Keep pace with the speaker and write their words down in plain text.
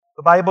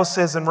The Bible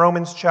says in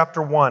Romans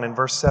chapter 1 and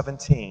verse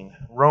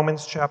 17,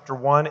 Romans chapter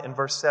 1 and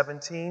verse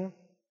 17,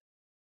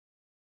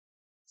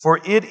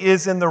 "For it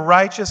is in the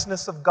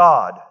righteousness of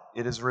God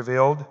it is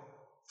revealed,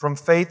 from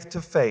faith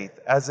to faith,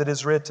 as it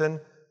is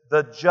written,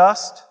 the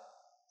just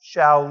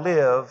shall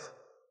live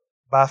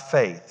by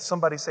faith."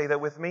 Somebody say that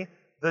with me.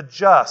 The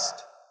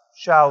just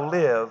shall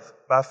live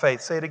by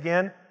faith. Say it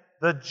again.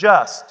 The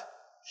just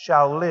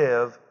shall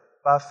live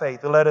by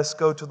faith. Let us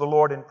go to the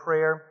Lord in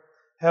prayer.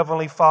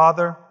 Heavenly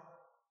Father,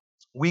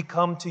 we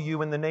come to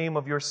you in the name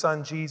of your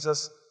Son,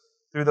 Jesus,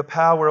 through the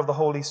power of the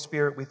Holy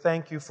Spirit. We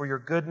thank you for your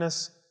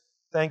goodness.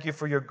 Thank you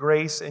for your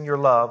grace and your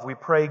love. We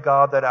pray,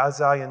 God, that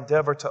as I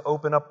endeavor to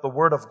open up the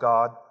Word of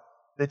God,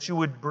 that you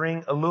would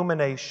bring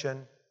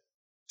illumination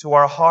to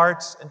our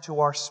hearts and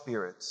to our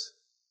spirits.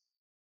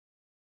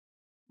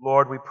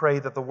 Lord, we pray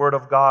that the Word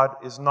of God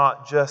is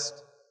not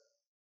just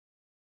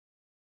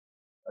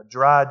a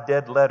dry,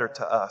 dead letter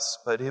to us,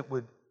 but it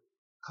would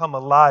come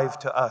alive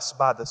to us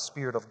by the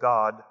Spirit of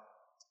God.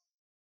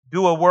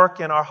 Do a work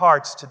in our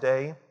hearts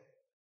today.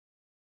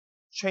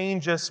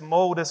 Change us,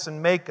 mold us, and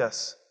make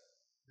us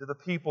to the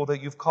people that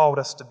you've called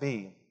us to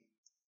be.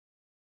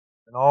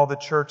 And all the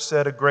church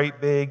said a great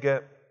big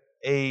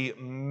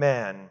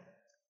amen.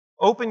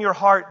 Open your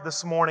heart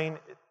this morning,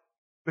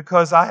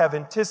 because I have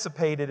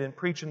anticipated in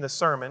preaching this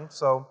sermon,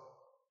 so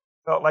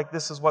felt like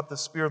this is what the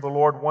Spirit of the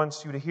Lord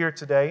wants you to hear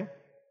today.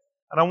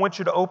 And I want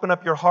you to open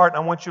up your heart,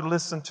 and I want you to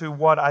listen to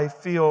what I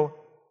feel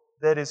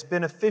that is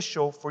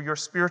beneficial for your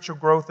spiritual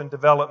growth and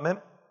development.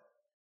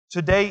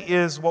 Today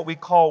is what we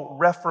call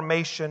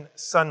Reformation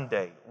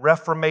Sunday.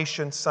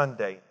 Reformation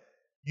Sunday.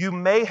 You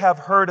may have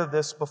heard of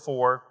this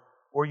before,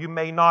 or you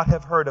may not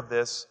have heard of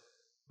this,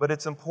 but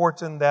it's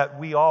important that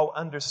we all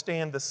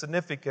understand the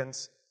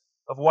significance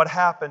of what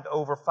happened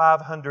over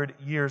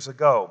 500 years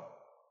ago.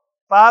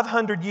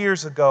 500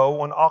 years ago,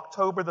 on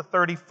October the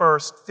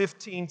 31st,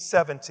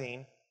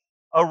 1517,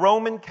 a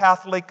Roman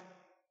Catholic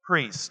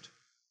priest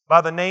by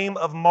the name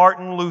of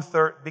Martin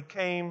Luther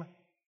became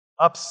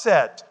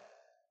upset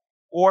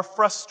or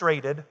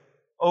frustrated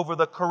over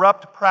the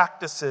corrupt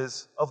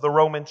practices of the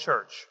Roman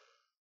Church.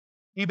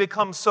 He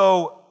became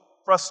so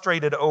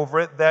frustrated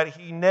over it that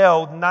he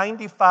nailed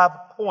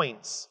 95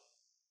 points,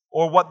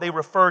 or what they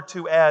refer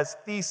to as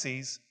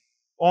theses,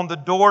 on the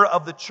door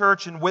of the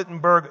church in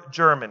Wittenberg,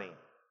 Germany.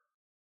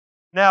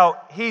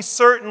 Now, he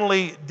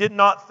certainly did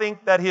not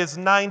think that his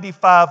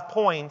 95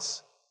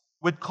 points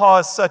would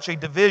cause such a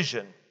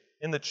division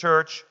in the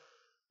church,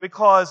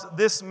 because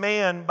this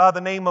man by the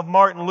name of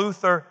Martin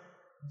Luther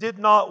did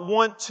not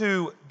want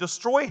to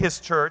destroy his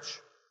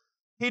church.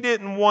 He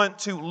didn't want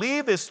to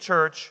leave his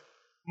church.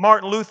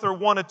 Martin Luther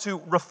wanted to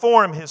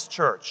reform his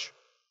church.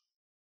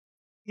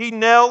 He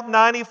nailed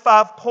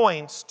 95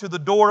 points to the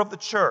door of the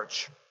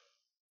church.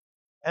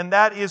 And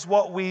that is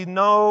what we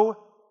know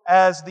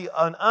as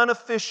an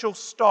unofficial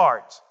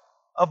start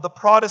of the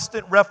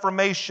Protestant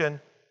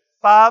Reformation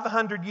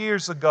 500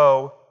 years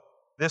ago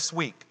this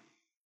week.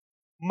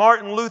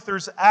 Martin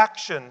Luther's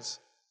actions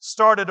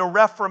started a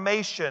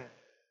reformation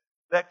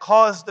that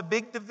caused a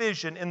big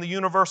division in the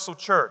universal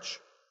church.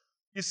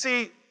 You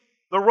see,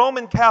 the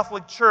Roman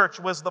Catholic Church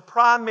was the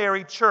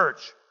primary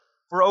church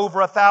for over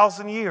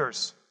 1,000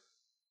 years.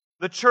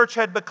 The church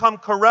had become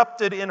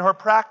corrupted in her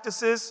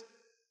practices.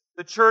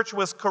 The church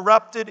was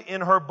corrupted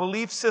in her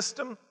belief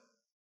system.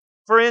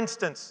 For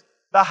instance,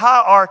 the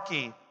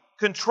hierarchy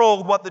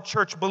controlled what the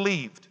church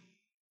believed.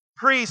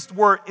 Priests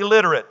were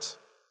illiterate.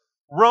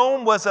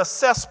 Rome was a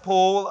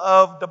cesspool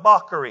of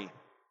debauchery.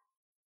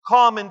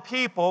 Common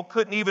people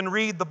couldn't even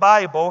read the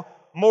Bible.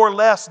 More or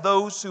less,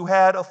 those who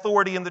had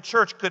authority in the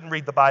church couldn't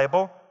read the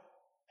Bible.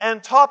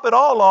 And top it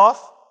all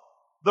off,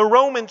 the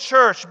Roman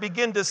church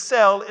began to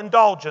sell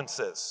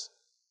indulgences.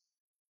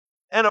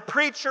 And a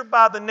preacher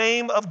by the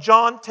name of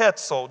John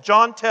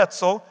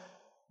Tetzel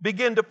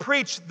began to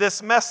preach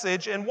this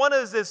message. And one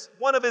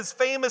of his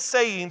famous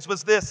sayings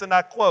was this, and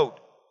I quote,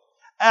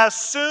 "As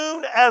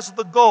soon as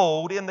the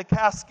gold in the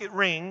casket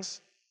rings,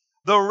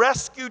 the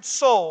rescued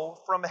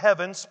soul from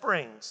heaven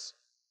springs."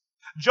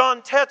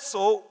 John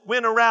Tetzel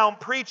went around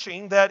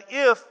preaching that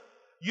if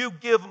you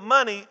give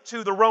money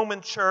to the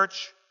Roman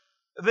church,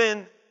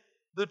 then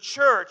the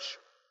church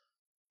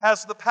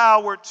has the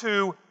power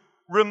to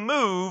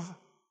remove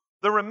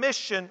the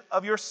remission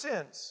of your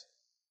sins.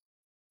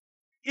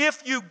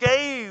 If you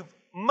gave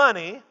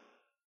money,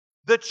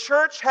 the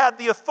church had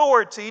the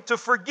authority to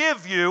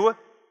forgive you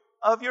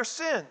of your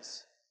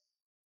sins.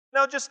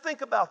 Now just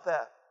think about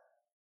that.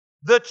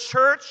 The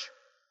church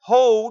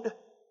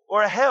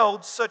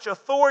held such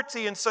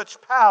authority and such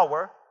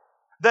power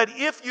that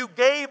if you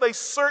gave a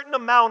certain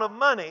amount of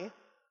money,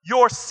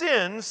 your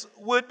sins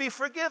would be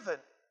forgiven.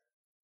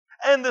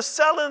 And the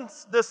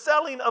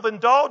selling of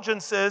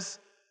indulgences,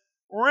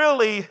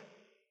 really,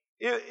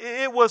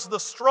 it was the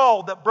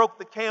straw that broke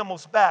the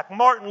camel's back.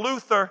 Martin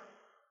Luther,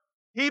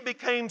 he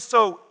became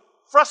so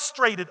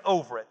frustrated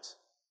over it.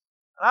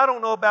 I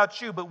don't know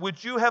about you, but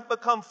would you have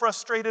become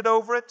frustrated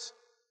over it?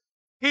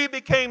 He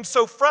became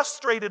so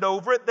frustrated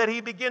over it that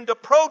he began to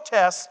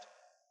protest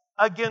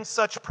against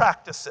such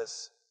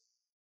practices.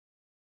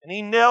 And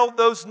he nailed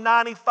those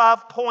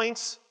 95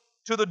 points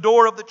to the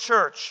door of the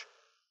church.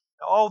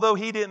 Now, although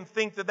he didn't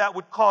think that that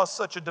would cause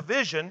such a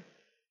division,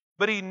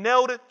 but he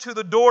nailed it to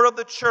the door of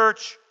the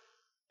church,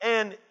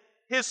 and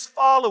his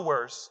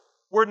followers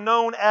were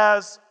known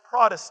as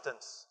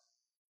Protestants.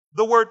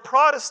 The word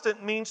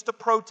Protestant means to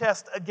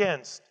protest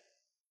against.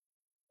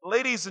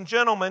 Ladies and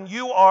gentlemen,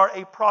 you are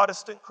a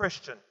Protestant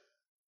Christian.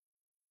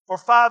 For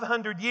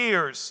 500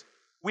 years,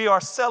 we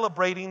are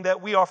celebrating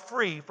that we are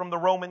free from the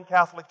Roman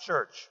Catholic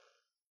Church.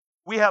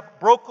 We have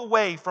broke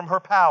away from her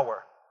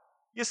power.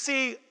 You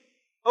see,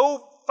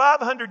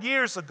 500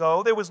 years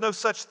ago, there was no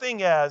such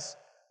thing as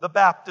the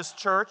Baptist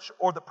Church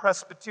or the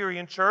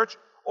Presbyterian Church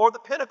or the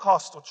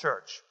Pentecostal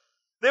Church.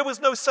 There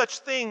was no such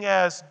thing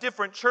as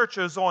different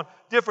churches on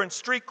different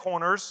street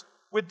corners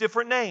with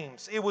different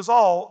names. It was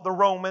all the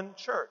Roman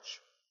Church.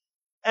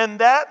 And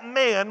that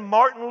man,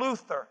 Martin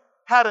Luther,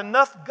 had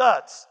enough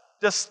guts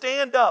to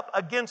stand up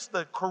against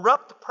the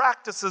corrupt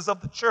practices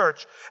of the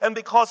church. And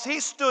because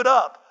he stood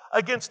up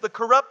against the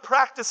corrupt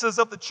practices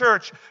of the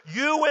church,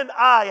 you and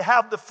I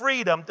have the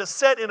freedom to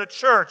sit in a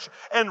church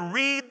and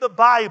read the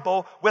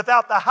Bible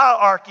without the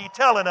hierarchy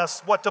telling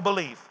us what to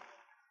believe.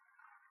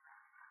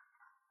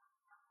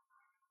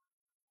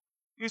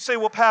 You say,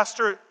 well,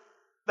 Pastor,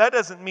 that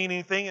doesn't mean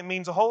anything. It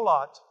means a whole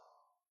lot.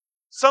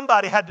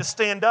 Somebody had to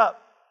stand up.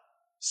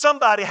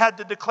 Somebody had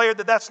to declare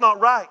that that's not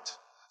right.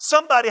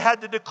 Somebody had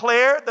to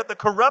declare that the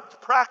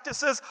corrupt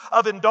practices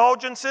of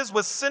indulgences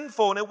was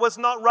sinful and it was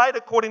not right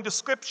according to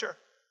Scripture.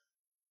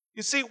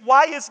 You see,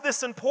 why is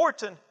this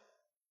important?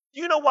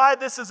 Do you know why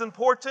this is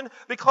important?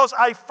 Because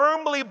I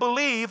firmly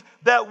believe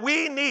that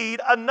we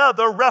need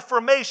another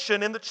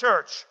reformation in the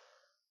church.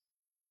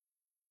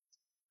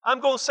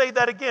 I'm going to say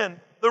that again.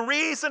 The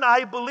reason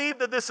I believe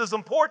that this is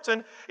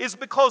important is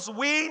because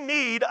we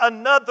need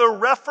another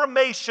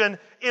reformation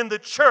in the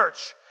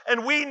church,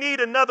 and we need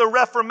another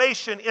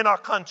reformation in our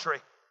country.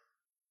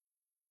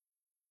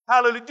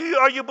 Hallelujah.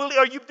 Do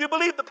you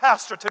believe the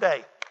pastor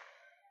today?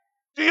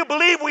 Do you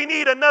believe we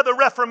need another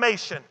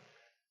reformation?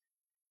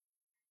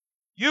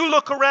 You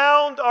look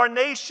around our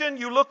nation,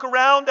 you look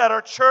around at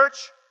our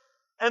church,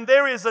 and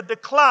there is a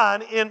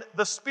decline in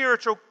the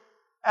spiritual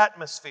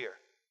atmosphere.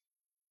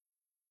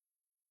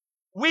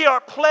 We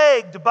are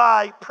plagued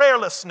by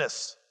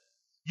prayerlessness.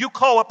 You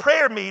call a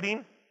prayer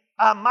meeting,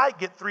 I might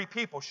get 3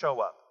 people show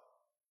up.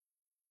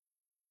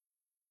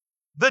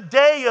 The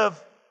day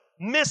of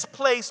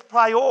misplaced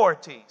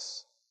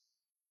priorities,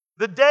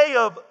 the day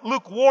of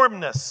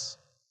lukewarmness,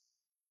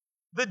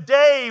 the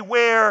day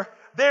where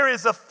there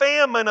is a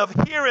famine of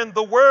hearing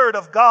the Word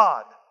of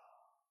God.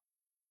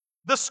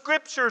 The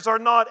Scriptures are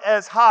not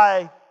as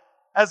high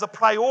as a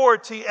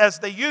priority as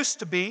they used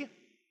to be.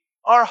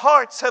 Our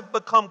hearts have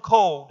become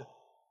cold.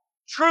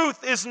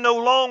 Truth is no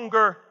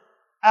longer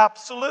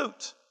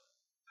absolute.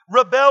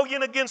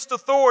 Rebellion against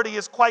authority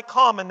is quite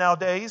common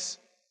nowadays.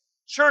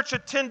 Church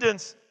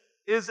attendance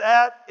is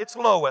at its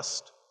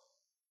lowest.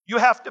 You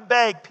have to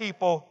beg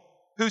people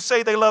who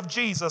say they love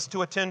Jesus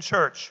to attend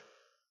church.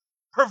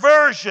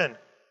 Perversion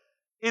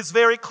is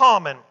very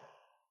common.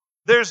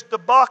 There's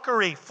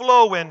debauchery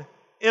flowing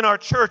in our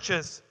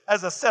churches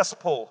as a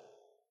cesspool.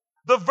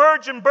 The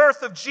virgin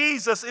birth of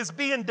Jesus is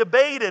being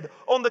debated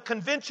on the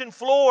convention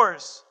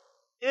floors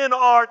in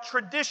our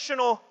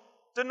traditional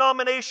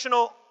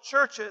denominational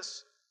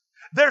churches.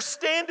 They're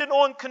standing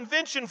on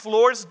convention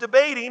floors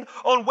debating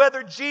on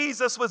whether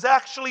Jesus was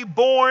actually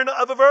born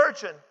of a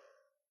virgin.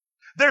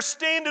 They're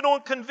standing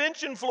on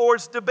convention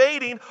floors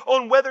debating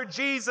on whether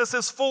Jesus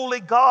is fully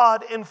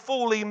God and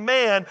fully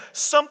man,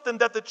 something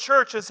that the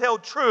church has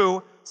held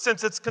true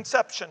since its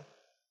conception.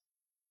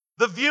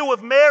 The view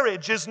of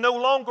marriage is no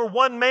longer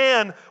one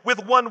man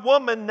with one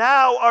woman.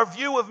 Now our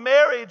view of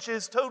marriage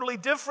is totally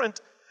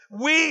different.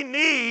 We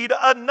need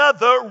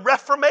another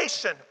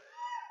reformation.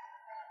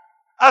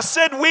 I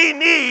said we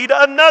need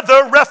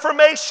another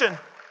reformation.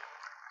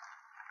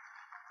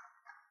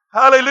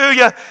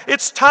 Hallelujah.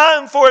 It's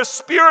time for a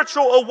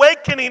spiritual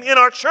awakening in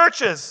our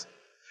churches.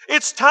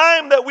 It's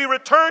time that we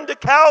return to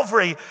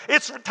Calvary.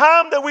 It's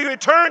time that we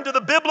return to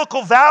the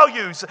biblical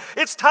values.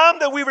 It's time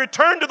that we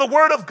return to the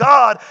Word of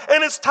God.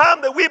 And it's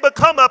time that we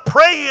become a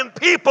praying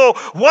people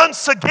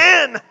once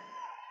again.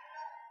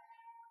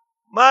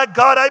 My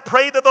God, I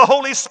pray that the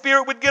Holy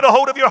Spirit would get a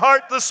hold of your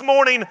heart this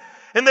morning,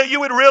 and that you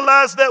would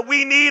realize that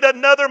we need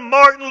another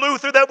Martin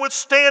Luther that would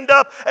stand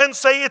up and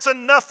say, it's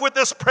enough with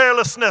this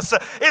prayerlessness.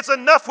 It's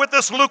enough with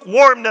this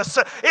lukewarmness.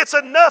 It's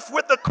enough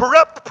with the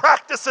corrupt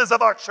practices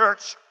of our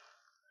church.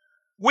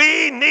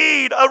 We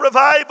need a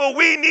revival.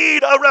 We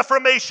need a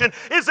reformation.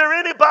 Is there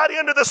anybody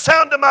under the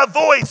sound of my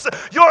voice?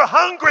 You're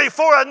hungry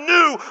for a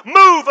new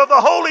move of the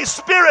Holy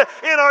Spirit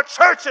in our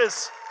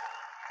churches.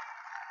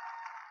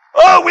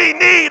 Oh, we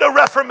need a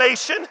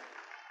reformation.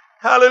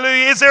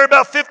 Hallelujah. Is there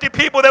about 50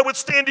 people that would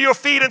stand to your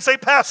feet and say,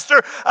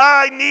 Pastor,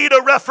 I need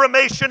a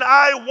reformation.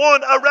 I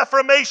want a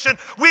reformation.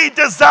 We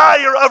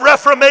desire a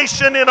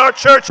reformation in our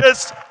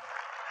churches.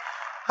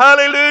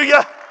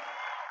 Hallelujah.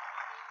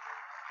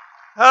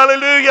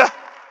 Hallelujah.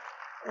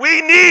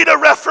 We need a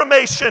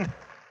reformation.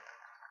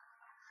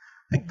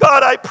 And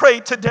God, I pray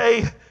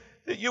today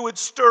that you would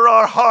stir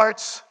our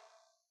hearts,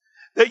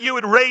 that you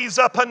would raise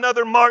up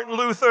another Martin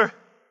Luther,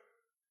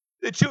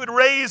 that you would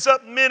raise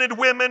up men and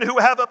women who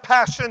have a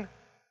passion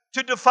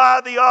to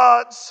defy the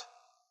odds.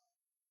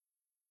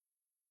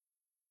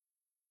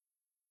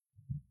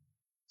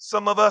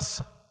 Some of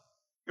us,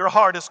 your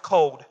heart is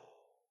cold.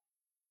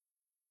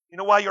 You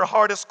know why your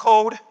heart is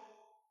cold?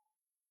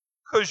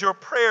 Because your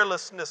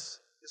prayerlessness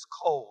is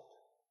cold.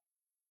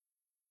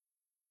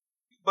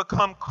 You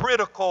become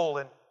critical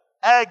and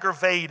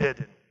aggravated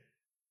and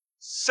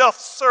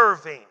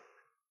self-serving.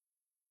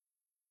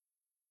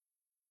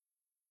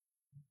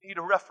 You need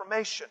a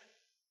reformation.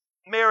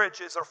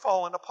 Marriages are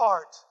falling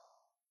apart.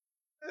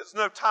 There's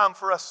no time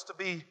for us to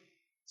be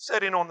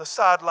sitting on the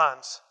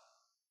sidelines.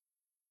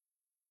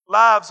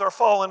 Lives are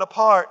falling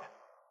apart.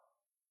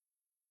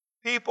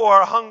 People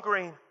are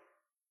hungering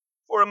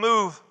for a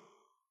move.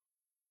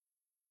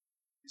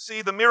 You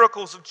see, the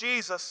miracles of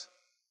Jesus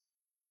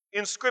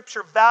in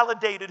Scripture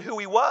validated who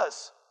he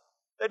was,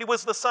 that he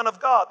was the Son of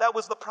God. That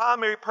was the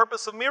primary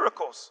purpose of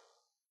miracles,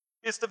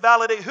 is to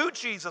validate who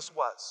Jesus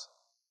was.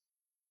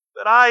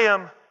 But I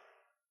am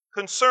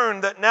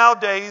concerned that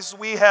nowadays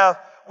we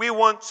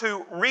want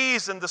to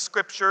reason the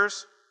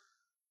Scriptures.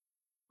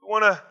 We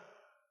want to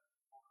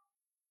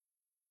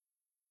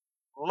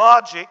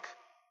logic,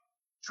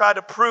 try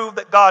to prove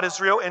that God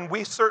is real, and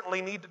we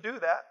certainly need to do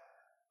that.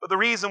 But the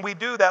reason we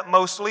do that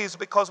mostly is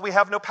because we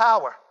have no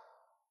power.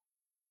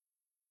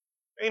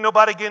 Ain't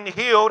nobody getting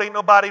healed. Ain't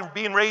nobody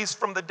being raised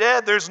from the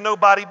dead. There's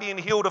nobody being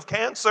healed of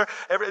cancer.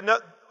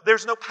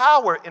 There's no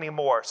power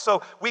anymore.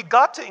 So we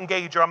got to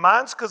engage our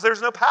minds because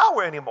there's no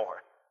power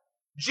anymore.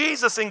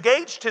 Jesus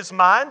engaged his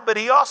mind, but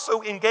he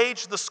also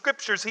engaged the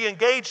Scriptures. He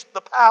engaged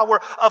the power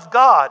of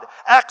God.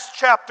 Acts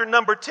chapter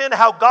number 10,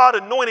 how God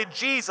anointed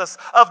Jesus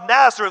of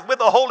Nazareth with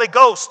the Holy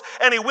Ghost,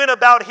 and he went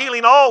about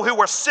healing all who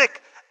were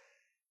sick.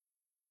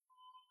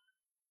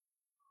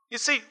 You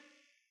see,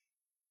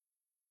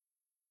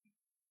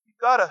 you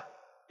got to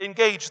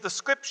engage the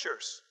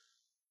Scriptures.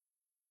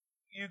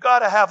 You got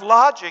to have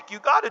logic. You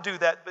got to do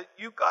that, but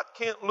you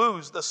can't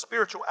lose the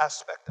spiritual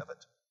aspect of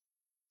it.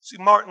 See,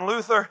 Martin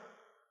Luther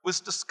was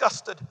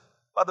disgusted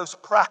by those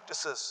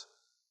practices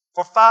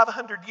for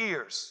 500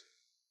 years.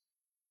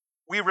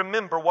 We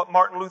remember what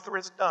Martin Luther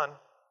has done.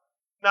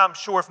 Now, I'm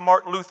sure if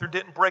Martin Luther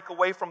didn't break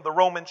away from the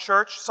Roman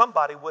church,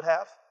 somebody would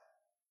have.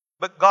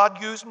 But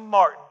God used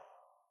Martin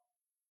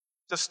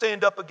to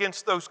stand up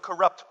against those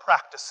corrupt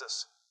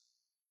practices.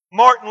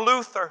 Martin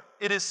Luther,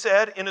 it is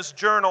said in his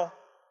journal,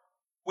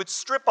 would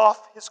strip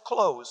off his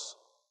clothes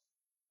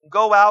and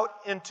go out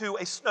into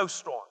a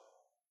snowstorm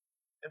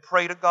and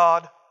pray to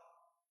God.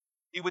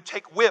 He would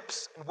take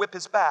whips and whip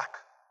his back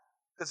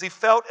because he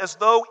felt as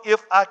though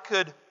if I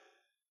could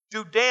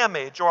do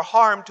damage or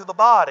harm to the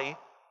body,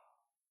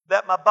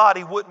 that my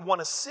body wouldn't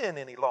want to sin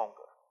any longer.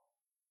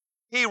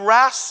 He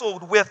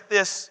wrestled with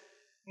this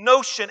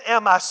notion,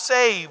 am I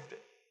saved?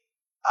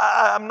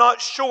 I'm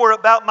not sure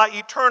about my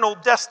eternal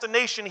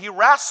destination. He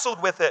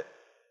wrestled with it.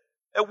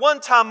 At one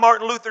time,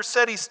 Martin Luther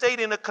said he stayed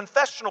in a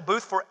confessional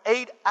booth for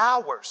 8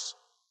 hours.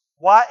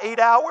 Why 8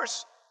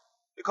 hours?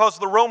 Because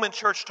the Roman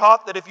church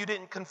taught that if you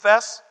didn't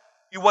confess,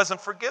 you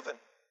wasn't forgiven.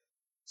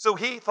 So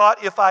he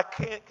thought, if I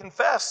can't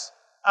confess,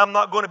 I'm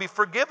not going to be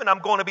forgiven. I'm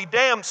going to be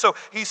damned. So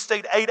he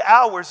stayed 8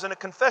 hours in a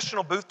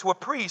confessional booth to a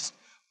priest,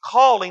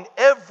 calling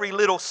every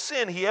little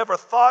sin he ever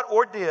thought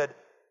or did,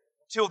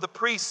 until the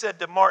priest said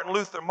to Martin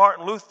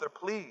Luther,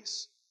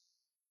 please,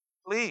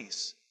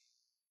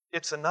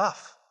 it's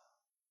enough.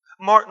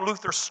 Martin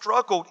Luther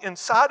struggled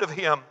inside of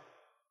him.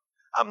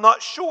 I'm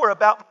not sure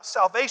about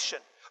salvation.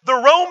 The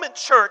Roman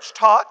church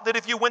taught that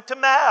if you went to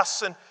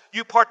Mass and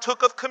you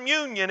partook of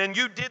communion and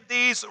you did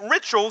these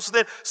rituals,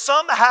 then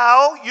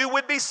somehow you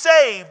would be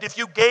saved. If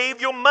you gave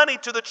your money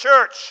to the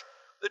church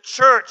would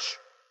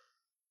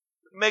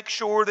make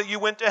sure that you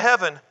went to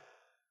heaven.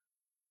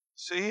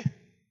 See?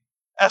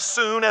 As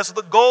soon as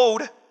the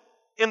gold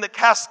in the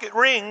casket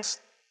rings,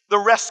 the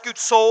rescued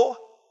soul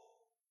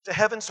to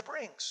heaven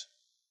springs.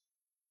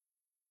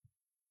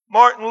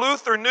 Martin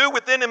Luther knew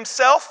within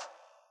himself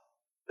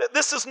that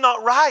this is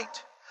not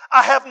right.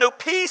 I have no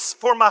peace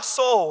for my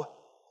soul.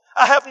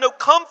 I have no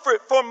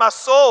comfort for my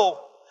soul.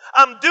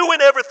 I'm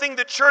doing everything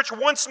the church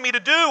wants me to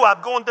do.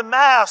 I'm going to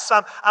Mass.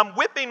 I'm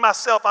whipping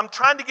myself. I'm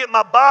trying to get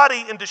my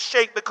body into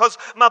shape because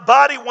my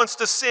body wants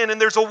to sin and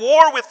there's a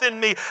war within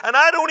me. And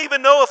I don't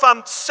even know if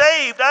I'm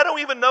saved. I don't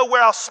even know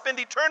where I'll spend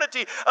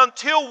eternity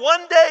until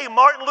one day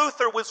Martin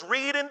Luther was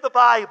reading the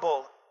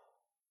Bible.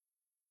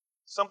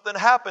 Something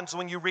happens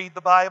when you read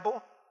the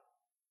Bible.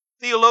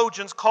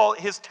 Theologians call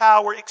it his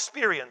tower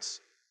experience.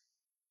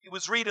 He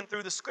was reading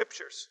through the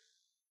Scriptures.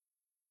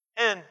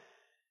 And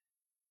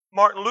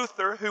Martin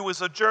Luther, who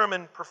was a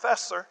German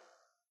professor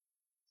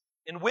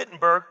in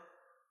Wittenberg,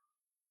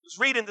 was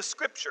reading the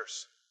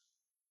Scriptures.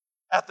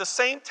 At the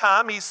same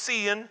time, he's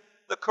seeing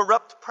the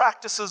corrupt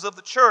practices of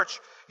the church.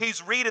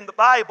 He's reading the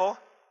Bible,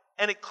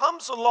 and it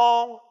comes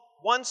along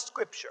one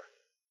Scripture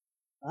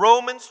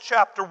Romans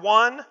chapter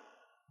 1,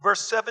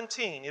 verse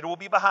 17. It will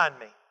be behind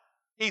me.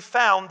 He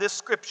found this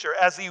scripture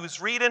as he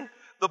was reading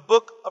the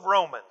book of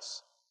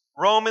Romans.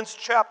 Romans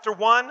chapter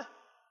 1,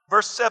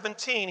 verse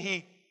 17.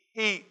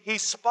 He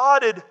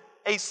spotted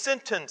a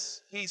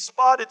sentence. He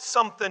spotted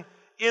something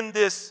in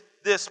this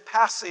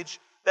passage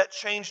that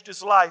changed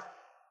his life.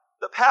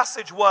 The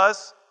passage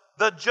was,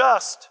 "The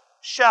just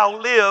shall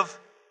live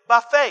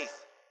by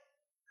faith."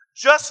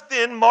 Just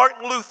then,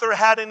 Martin Luther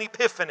had an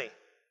epiphany.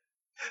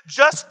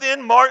 Just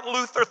then, Martin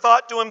Luther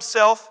thought to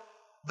himself,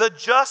 the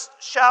just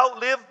shall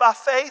live by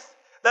faith?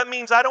 That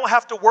means I don't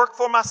have to work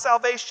for my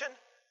salvation.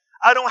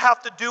 I don't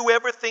have to do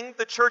everything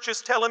the church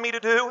is telling me to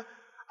do.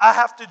 I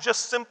have to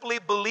just simply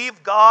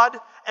believe God.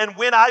 And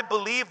when I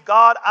believe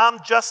God, I'm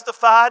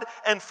justified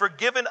and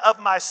forgiven of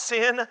my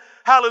sin.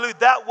 Hallelujah.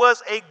 That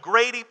was a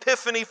great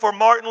epiphany for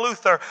Martin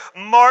Luther.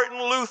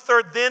 Martin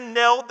Luther then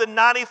nailed the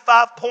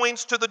 95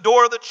 points to the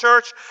door of the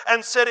church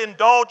and said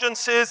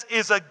indulgences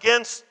is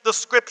against the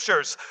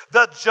scriptures.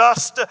 The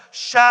just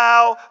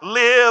shall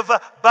live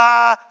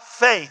by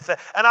faith.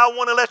 And I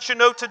want to let you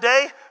know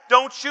today,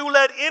 don't you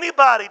let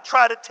anybody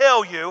try to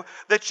tell you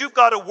that you've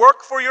got to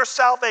work for your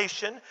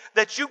salvation,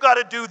 that you've got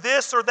to do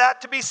this or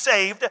that to be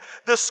saved.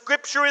 The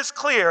scripture is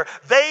clear.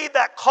 They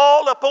that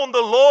call upon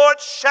the Lord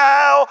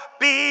shall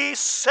be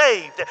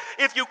saved.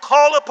 If you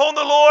call upon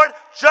the Lord,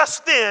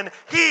 just then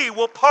He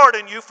will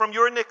pardon you from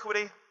your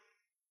iniquity.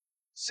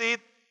 See,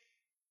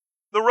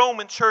 the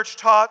Roman church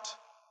taught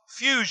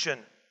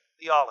fusion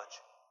theology.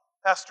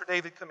 Pastor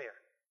David, come here.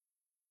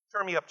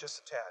 Turn me up just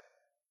a tad.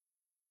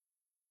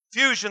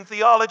 Fusion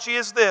theology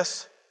is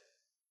this.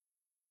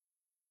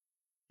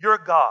 You're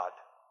God,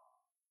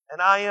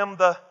 and I am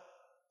the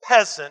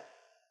peasant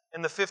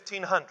in the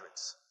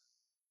 1500s,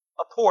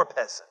 a poor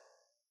peasant.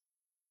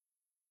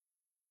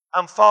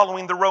 I'm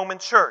following the Roman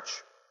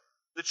church.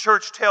 The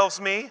church tells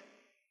me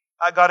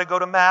I got to go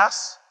to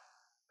Mass,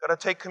 got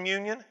to take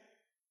communion,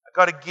 I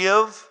got to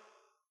give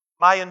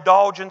my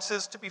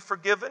indulgences to be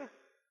forgiven.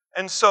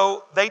 And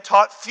so they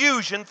taught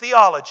fusion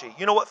theology.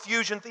 You know what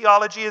fusion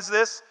theology is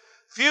this?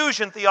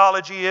 Fusion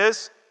theology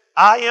is,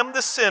 I am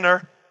the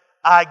sinner,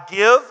 I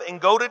give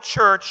and go to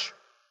church,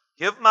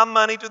 give my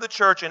money to the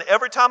church, and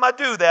every time I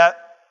do that,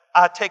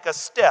 I take a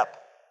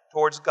step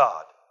towards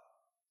God.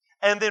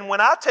 And then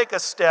when I take a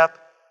step,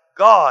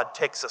 God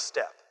takes a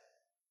step.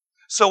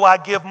 So I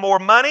give more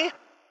money,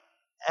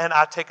 and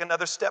I take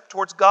another step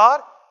towards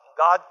God.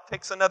 God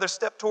takes another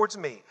step towards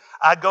me.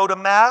 I go to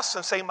Mass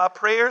and say my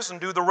prayers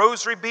and do the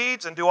rosary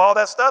beads and do all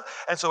that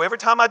stuff. And so every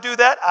time I do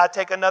that, I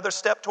take another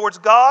step towards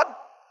God.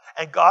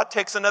 And God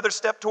takes another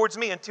step towards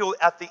me until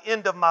at the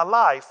end of my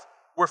life,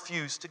 we're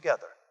fused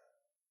together.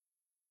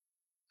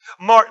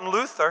 Martin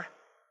Luther,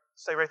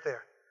 stay right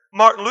there.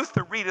 Martin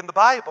Luther read in the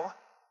Bible,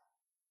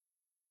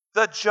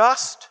 the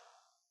just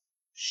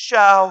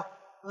shall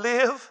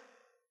live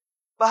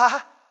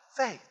by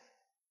faith.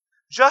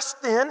 Just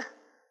then,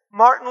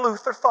 Martin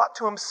Luther thought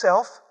to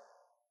himself,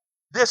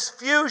 this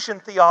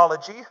fusion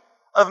theology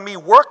of me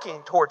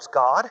working towards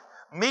God,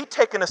 me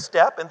taking a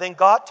step and then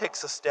God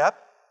takes a step,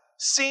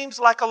 seems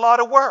like a lot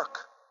of work.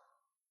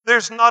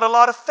 There's not a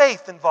lot of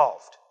faith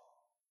involved.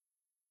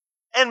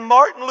 And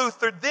Martin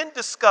Luther then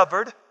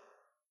discovered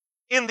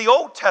in the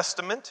Old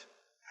Testament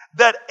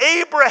that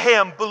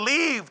Abraham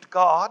believed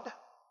God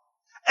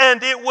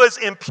and it was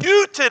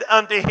imputed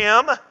unto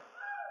him,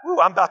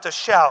 I'm about to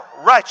shout,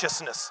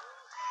 righteousness.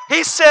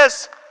 He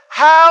says,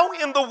 how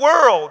in the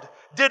world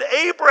did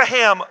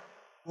Abraham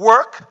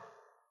work?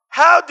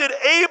 How did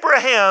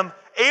Abraham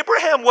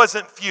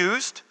wasn't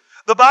fused.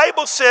 The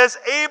Bible says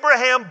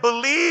Abraham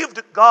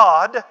believed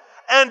God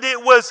and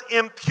it was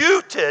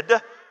imputed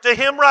to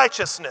him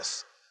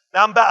righteousness.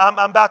 Now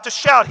I'm about to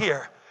shout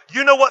here.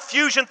 You know what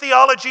fusion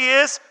theology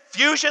is?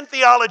 Fusion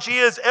theology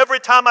is every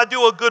time I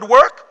do a good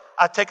work,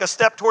 I take a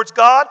step towards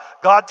God,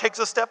 God takes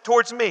a step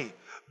towards me.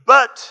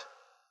 But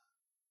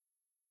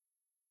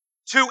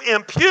to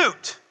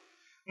impute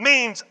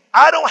means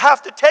I don't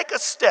have to take a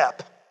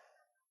step.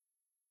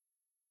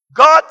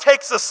 God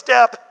takes a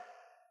step,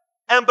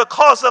 and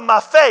because of my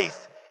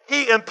faith,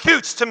 He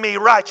imputes to me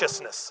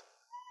righteousness.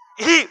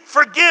 He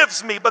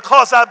forgives me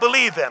because I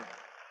believe Him.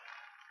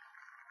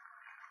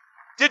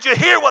 Did you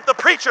hear what the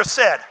preacher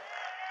said?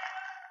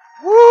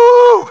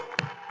 Woo!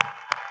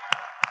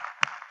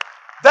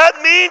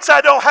 That means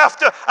I don't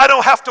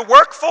have to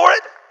work for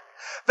it.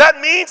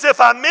 That means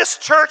if I miss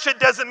church, it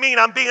doesn't mean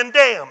I'm being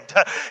damned.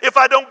 If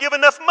I don't give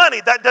enough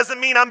money, that doesn't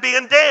mean I'm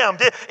being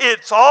damned.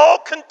 It's all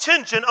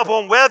contingent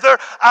upon whether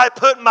I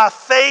put my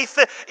faith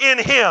in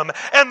Him.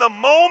 And the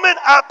moment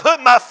I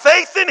put my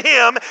faith in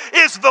Him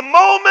is the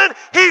moment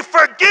He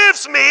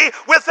forgives me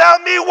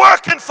without me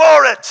working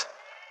for it.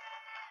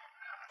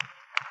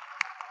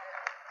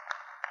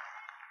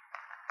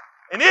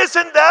 And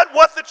isn't that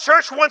what the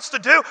church wants to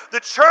do? The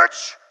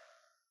church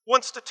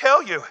wants to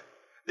tell you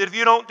that if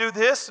you don't do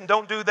this and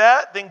don't do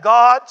that, then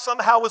God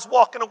somehow is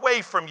walking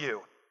away from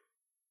you.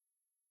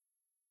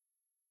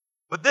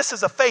 But this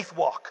is a faith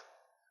walk.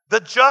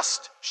 The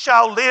just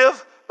shall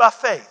live by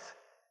faith.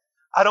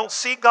 I don't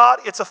see God,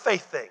 it's a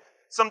faith thing.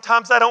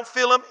 Sometimes I don't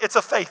feel Him, it's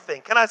a faith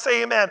thing. Can I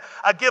say amen?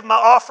 I give my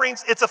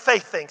offerings, it's a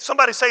faith thing.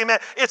 Somebody say amen.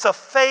 It's a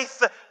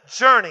faith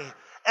journey.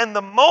 And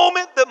the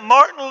moment that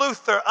Martin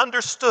Luther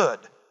understood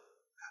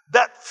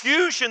that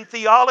fusion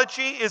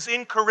theology is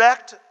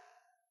incorrect,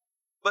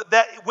 but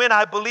that when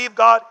I believe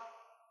God,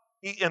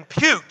 He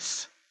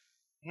imputes,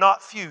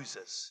 not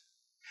fuses.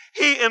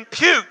 He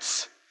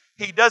imputes,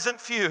 He doesn't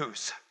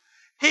fuse.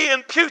 He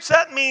imputes,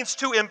 that means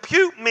to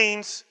impute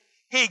means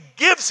He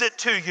gives it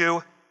to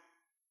you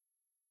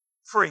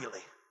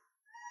freely.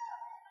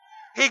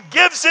 He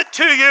gives it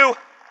to you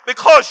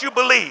because you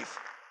believe.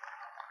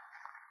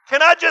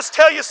 Can I just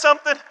tell you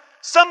something?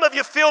 Some of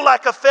you feel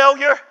like a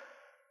failure,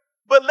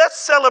 but let's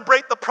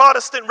celebrate the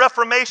Protestant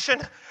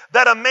Reformation,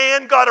 that a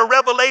man got a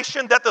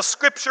revelation that the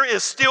Scripture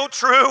is still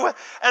true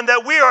and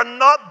that we are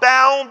not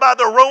bound by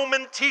the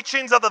Roman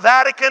teachings of the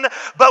Vatican,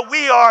 but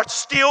we are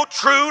still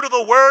true to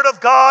the Word of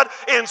God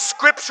in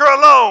Scripture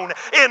alone,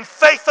 in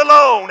faith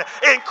alone,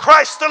 in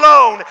Christ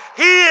alone.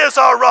 He is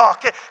our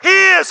rock.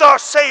 He is our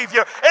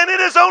Savior. And it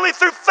is only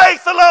through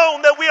faith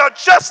alone that we are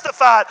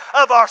justified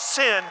of our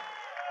sin.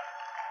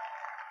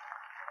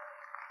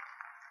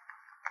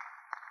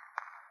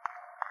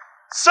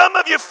 Some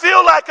of you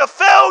feel like a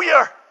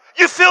failure.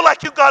 You feel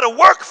like you've got to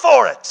work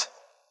for it.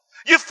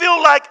 You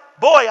feel like,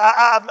 boy,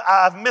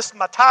 I've missed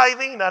my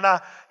tithing, and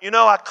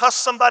I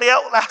cussed somebody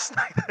out last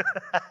night.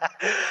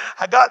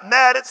 I got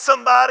mad at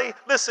somebody.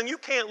 Listen, you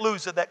can't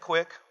lose it that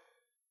quick.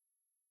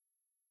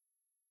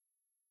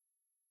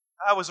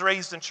 I was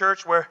raised in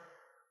church where,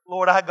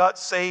 Lord, I got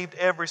saved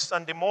every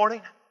Sunday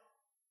morning,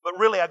 but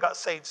really I got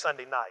saved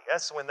Sunday night.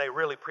 That's when they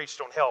really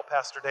preached on hell,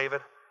 Pastor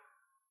David.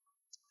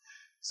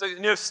 So,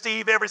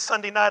 Steve, every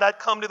Sunday night I'd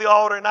come to the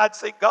altar and I'd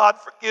say, God,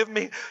 forgive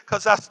me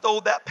because I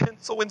stole that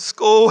pencil in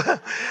school.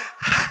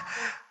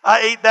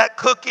 I ate that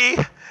cookie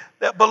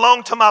that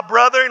belonged to my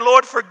brother, and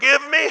Lord,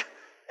 forgive me.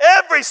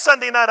 Every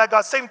Sunday night I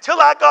got saved until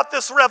I got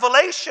this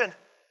revelation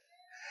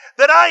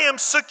that I am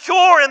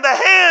secure in the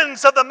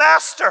hands of the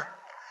Master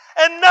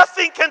and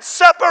nothing can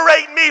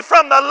separate me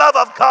from the love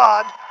of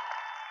God.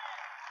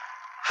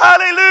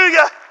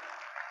 Hallelujah.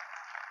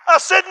 I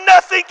said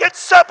nothing can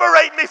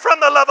separate me from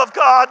the love of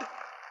God.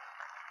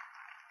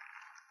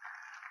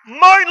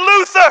 Martin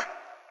Luther,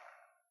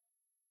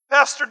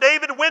 Pastor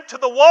David, went to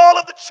the wall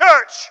of the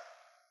church,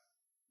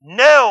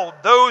 nailed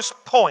those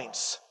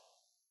points,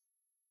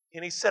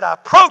 and he said, I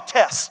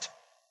protest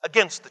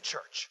against the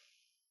church.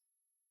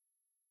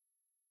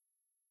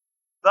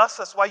 Thus,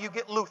 that's why you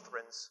get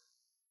Lutherans.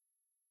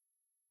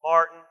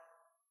 Martin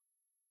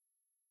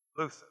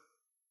Luther.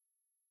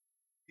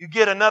 You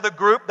get another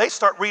group, they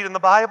start reading the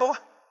Bible,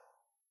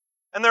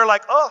 and they're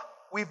like, oh,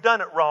 we've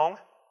done it wrong.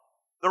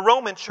 The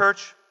Roman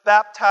church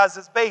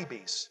baptizes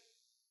babies.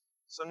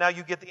 So now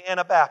you get the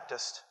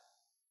Anabaptist.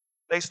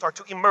 They start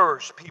to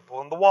immerse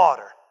people in the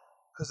water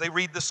because they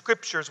read the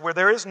Scriptures where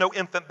there is no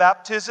infant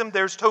baptism,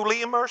 there's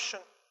totally immersion.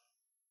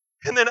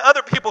 And then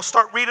other people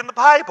start reading the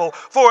Bible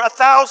for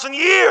 1,000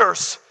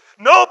 years.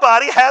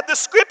 Nobody had the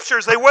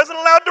Scriptures. They wasn't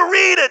allowed to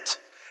read it.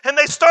 And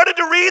they started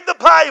to read the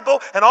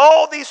Bible, and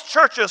all these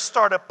churches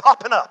started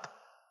popping up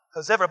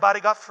because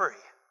everybody got free.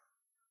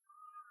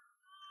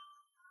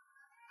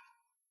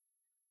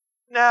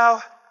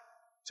 Now,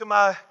 to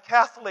my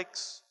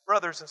Catholics,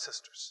 brothers and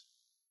sisters,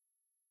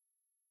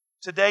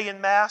 today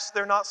in Mass,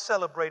 they're not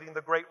celebrating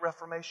the Great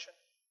Reformation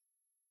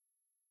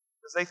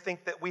because they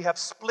think that we have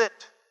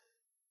split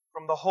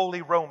from the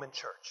Holy Roman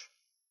Church.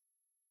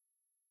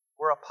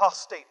 We're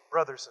apostate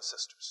brothers and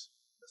sisters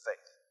in the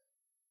faith.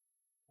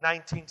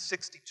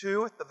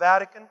 1962 at the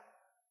Vatican,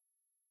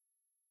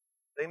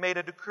 they made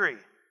a decree.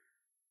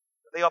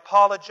 They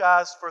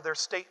apologized for their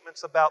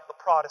statements about the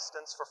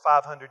Protestants for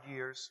 500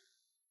 years.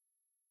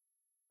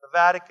 The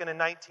Vatican in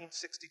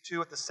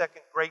 1962 at the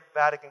Second Great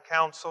Vatican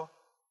Council,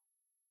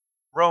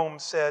 Rome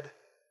said,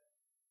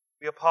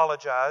 we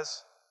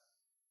apologize.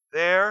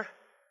 There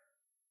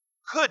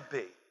could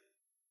be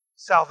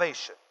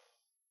salvation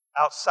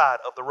outside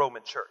of the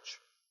Roman Church,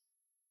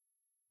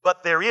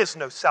 but there is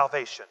no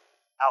salvation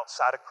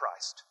outside of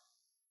Christ.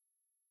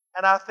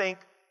 And I think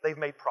they've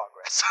made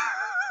progress.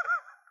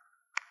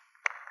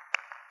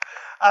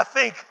 I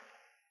think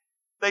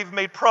they've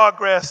made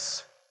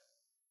progress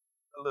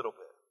a little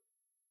bit.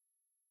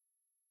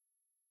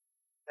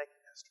 Thank you,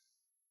 Pastor.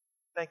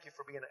 Thank you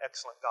for being an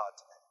excellent God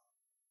today.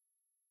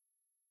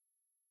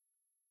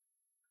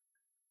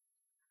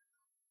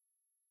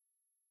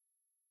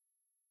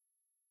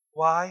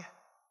 Why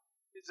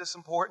is this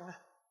important?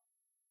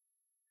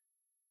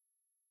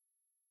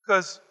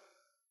 Because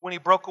when he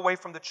broke away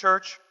from the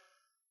church,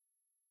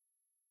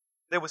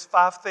 there was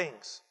 5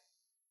 things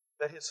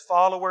that his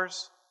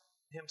followers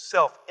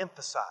himself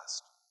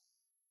emphasized.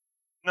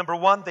 Number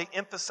 1, they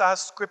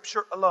emphasized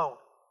Scripture alone.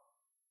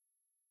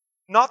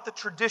 Not the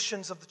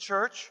traditions of the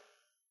church,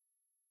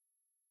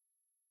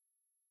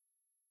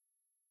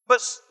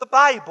 but the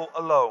Bible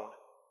alone.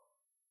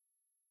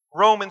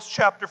 Romans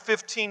chapter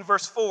 15,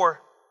 verse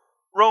 4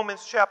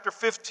 Romans chapter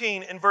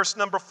 15 and verse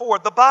number 4.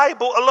 The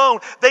Bible alone.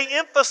 They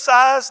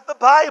emphasize the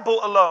Bible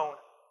alone.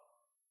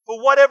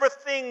 For whatever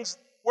things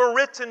were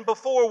written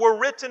before were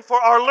written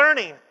for our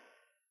learning,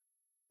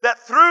 that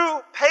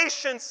through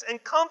patience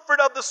and comfort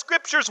of the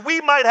Scriptures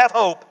we might have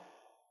hope.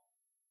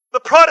 The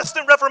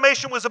Protestant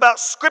Reformation was about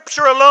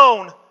Scripture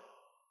alone,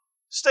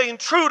 staying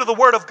true to the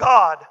Word of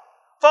God,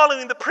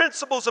 following the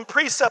principles and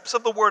precepts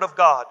of the Word of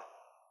God.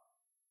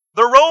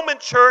 The Roman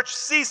Church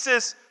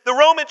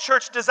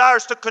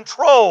desires to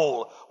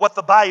control what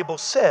the Bible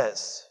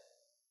says,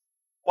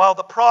 while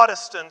the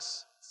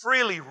Protestants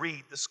freely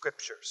read the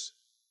Scriptures.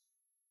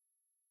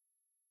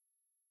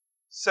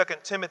 2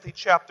 Timothy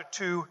chapter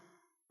 2,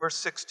 verse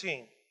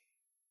 16.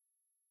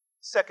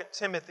 2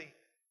 Timothy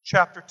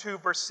chapter 2,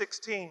 verse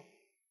 16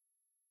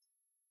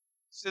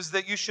 says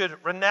that you should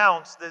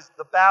renounce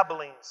the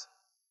babblings,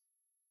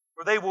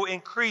 for they will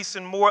increase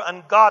in more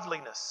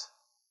ungodliness.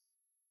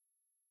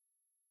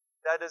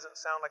 That doesn't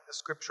sound like the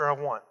scripture I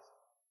want.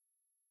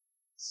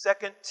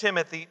 2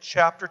 Timothy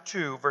chapter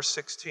 2, verse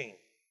 16.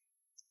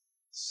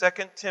 2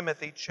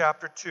 Timothy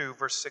chapter 2,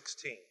 verse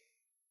 16.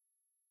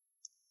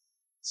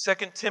 2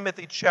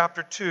 Timothy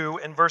chapter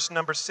 2 and verse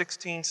number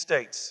 16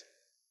 states.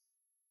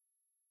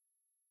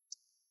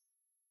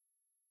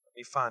 Let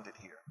me find it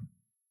here.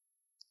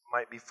 It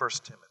might be 1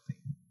 Timothy.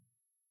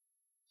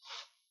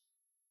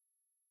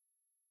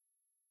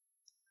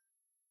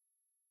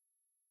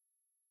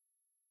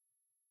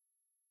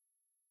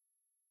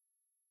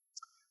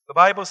 The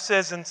Bible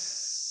says in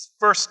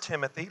 1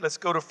 Timothy, let's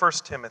go to 1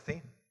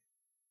 Timothy.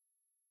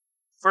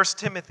 1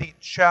 Timothy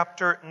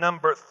chapter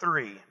number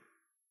 3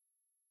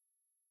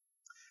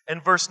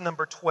 and verse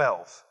number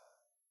 12.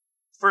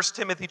 1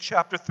 Timothy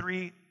chapter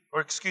 4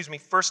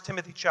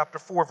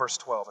 verse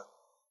 12.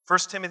 1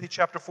 Timothy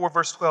chapter 4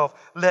 verse 12.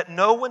 Let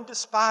no one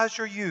despise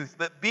your youth,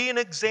 but be an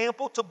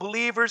example to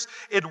believers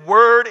in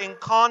word, in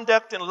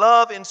conduct, in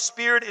love, in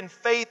spirit, in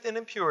faith, and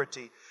in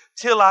purity.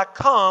 Till I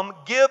come,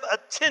 give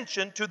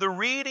attention to the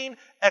reading,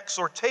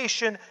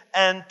 exhortation,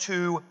 and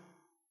to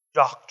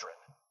doctrine.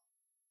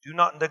 Do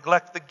not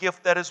neglect the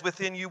gift that is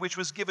within you, which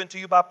was given to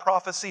you by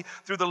prophecy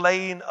through the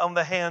laying on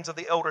the hands of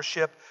the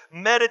eldership.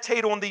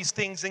 Meditate on these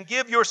things and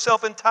give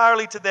yourself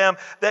entirely to them,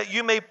 that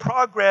you may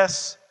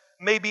progress,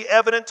 may be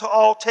evident to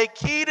all. Take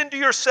heed unto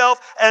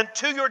yourself and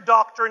to your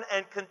doctrine,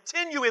 and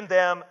continue in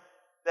them,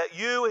 that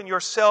you and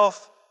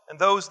yourself and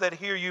those that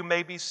hear you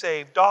may be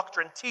saved.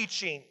 Doctrine,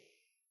 teaching.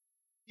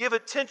 Give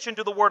attention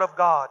to the Word of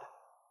God,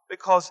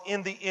 because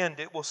in the end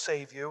it will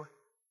save you.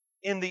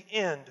 In the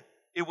end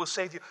it will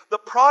save you. The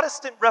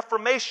Protestant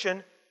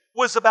Reformation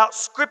was about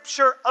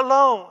Scripture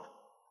alone.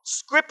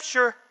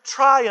 Scripture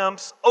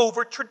triumphs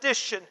over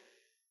tradition.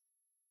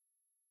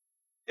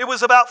 It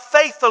was about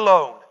faith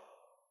alone.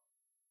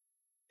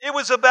 It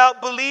was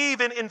about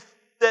believing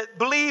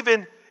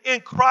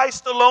in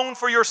Christ alone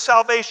for your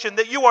salvation,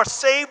 that you are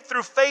saved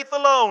through faith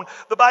alone.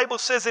 The Bible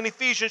says in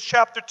Ephesians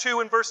chapter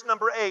 2 and verse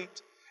number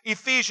 8.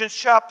 Ephesians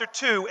chapter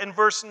 2 and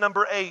verse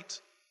number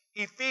 8.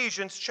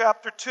 Ephesians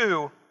chapter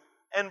 2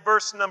 and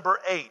verse number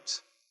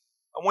 8.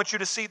 I want you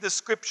to see the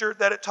scripture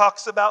that it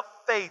talks about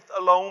faith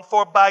alone.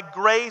 For by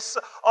grace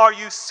are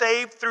you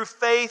saved through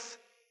faith,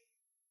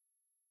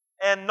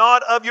 and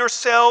not of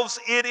yourselves.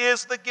 It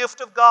is the gift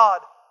of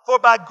God. For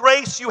by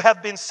grace you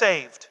have been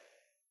saved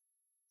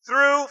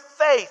through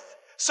faith.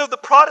 So the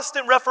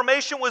Protestant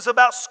Reformation was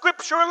about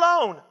Scripture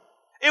alone.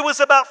 It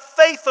was about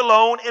faith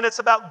alone, and it's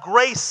about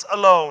grace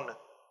alone.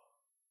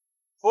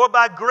 For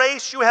by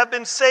grace you have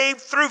been saved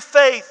through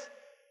faith.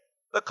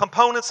 The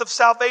components of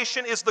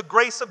salvation is the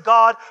grace of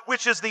God,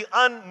 which is the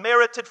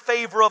unmerited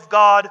favor of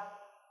God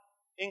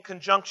in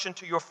conjunction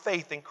to your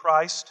faith in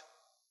Christ.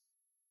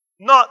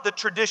 Not the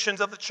traditions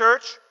of the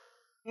church,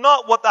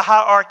 not what the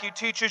hierarchy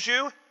teaches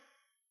you,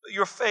 but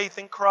your faith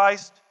in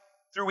Christ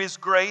through His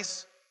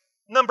grace.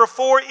 Number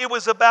 4, it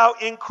was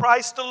about in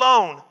Christ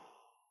alone.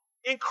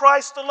 In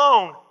Christ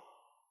alone.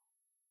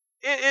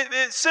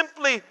 It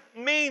simply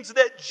means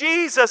that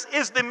Jesus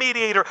is the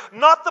mediator,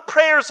 not the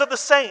prayers of the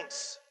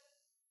saints,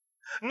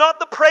 not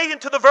the praying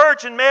to the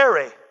Virgin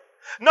Mary,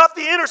 not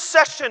the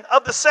intercession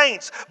of the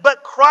saints,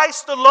 but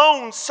Christ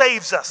alone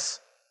saves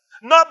us.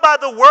 Not by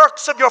the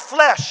works of your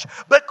flesh,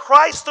 but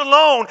Christ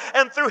alone,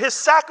 and through His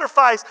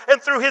sacrifice and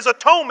through His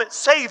atonement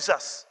saves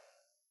us.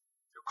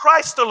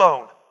 Christ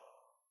alone.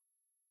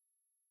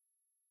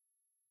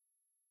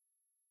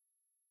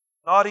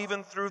 Not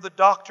even through the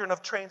doctrine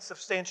of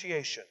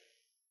transubstantiation,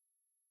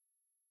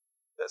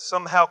 that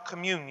somehow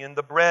communion,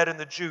 the bread and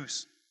the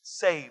juice,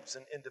 saves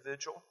an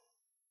individual.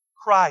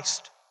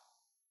 Christ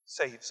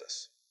saves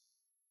us.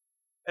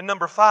 And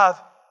number 5,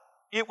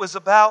 it was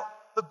about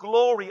the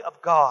glory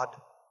of God.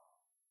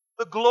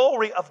 The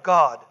glory of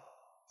God.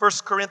 1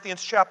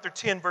 Corinthians chapter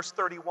 10, verse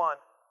 31.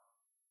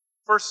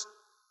 1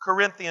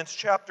 Corinthians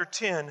chapter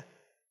 10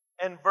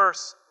 and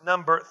verse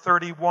number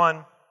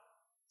 31.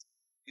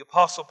 The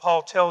Apostle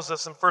Paul tells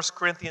us in 1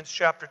 Corinthians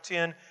chapter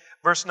 10,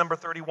 verse number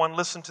 31,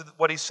 listen to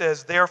what he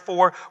says.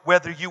 Therefore,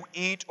 whether you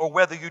eat or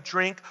whether you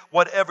drink,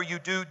 whatever you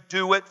do,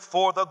 do it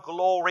for the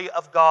glory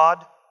of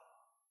God.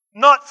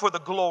 not for the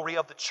glory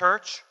of the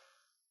church,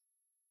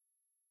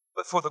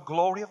 but for the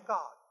glory of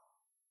God.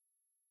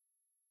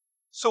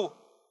 So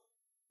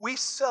we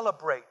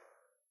celebrate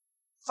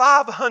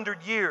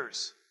 500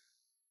 years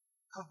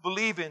of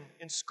believing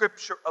in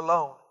Scripture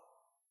alone,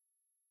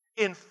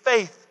 in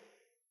faith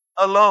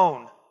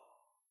alone,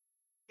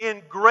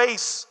 in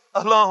grace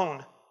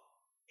alone,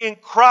 in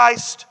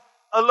Christ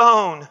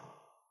alone,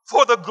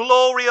 for the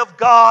glory of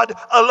God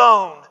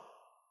alone.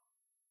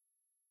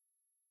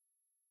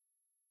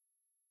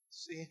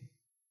 See,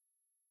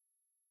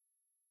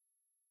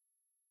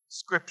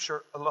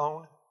 Scripture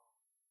alone.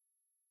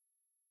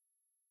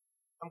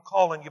 I'm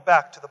calling you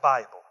back to the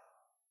Bible.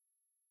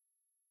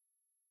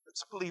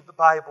 Let's believe the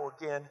Bible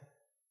again.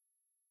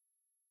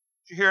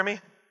 Did you hear me?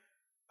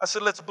 I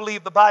said, let's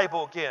believe the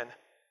Bible again.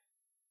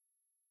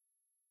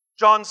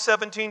 John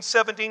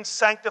 17:17,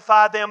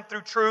 sanctify them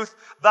through truth.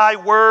 Thy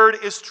word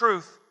is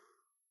truth.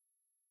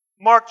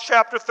 Mark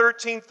chapter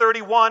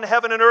 13:31,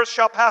 heaven and earth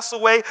shall pass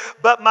away,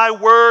 but my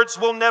words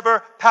will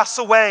never pass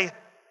away.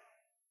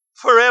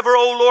 Forever,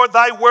 O Lord,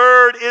 thy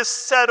word is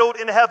settled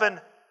in heaven.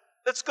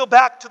 Let's go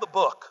back to the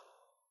book.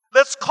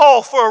 Let's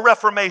call for a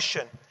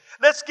reformation.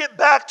 Let's get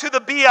back to the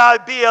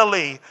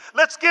Bible.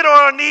 Let's get on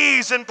our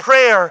knees in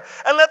prayer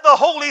and let the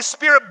Holy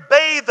Spirit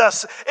bathe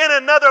us in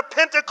another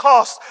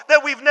Pentecost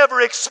that we've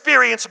never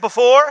experienced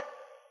before.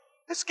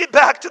 Let's get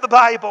back to the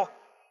Bible.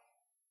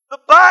 The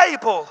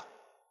Bible.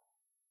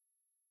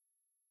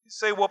 You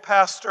say, well,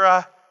 Pastor,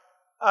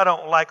 I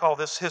don't like all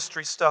this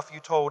history stuff you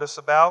told us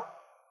about.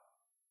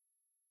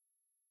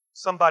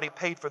 Somebody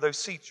paid for those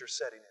seats you're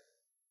sitting in.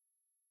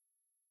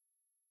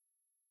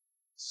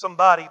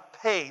 Somebody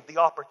paid the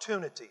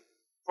opportunity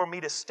for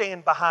me to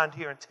stand behind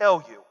here and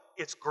tell you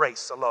it's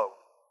grace alone.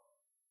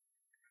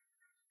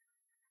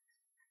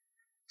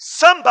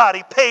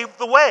 Somebody paved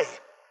the way.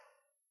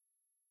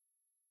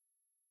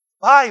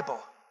 Bible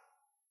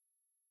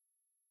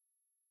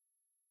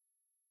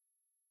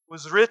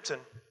was written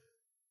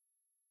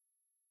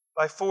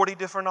by 40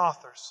 different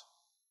authors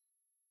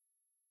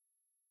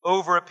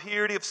over a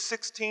period of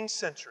 16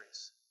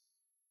 centuries,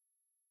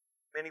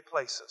 many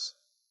places.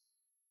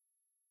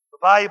 The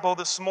Bible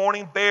this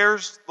morning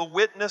bears the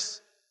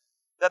witness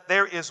that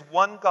there is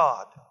one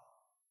God.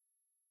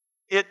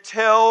 It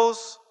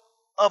tells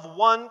of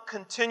one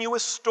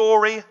continuous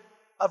story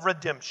of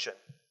redemption.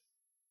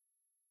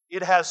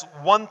 It has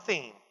one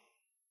theme,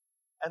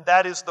 and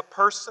that is the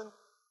person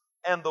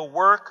and the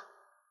work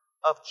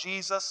of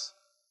Jesus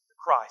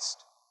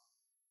Christ.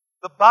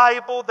 The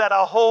Bible that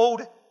I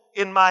hold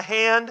in my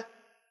hand,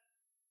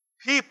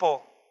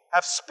 people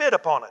have spit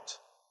upon it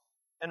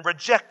and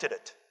rejected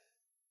it.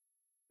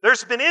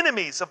 There's been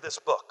enemies of this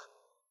book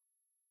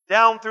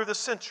down through the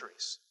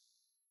centuries.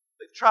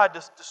 They've tried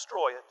to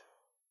destroy it.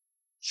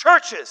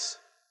 Churches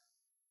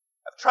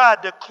have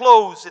tried to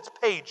close its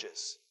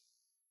pages,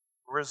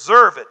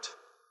 reserve it to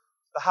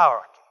the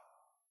hierarchy.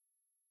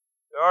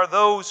 There are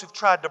those who've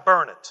tried to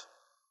burn it.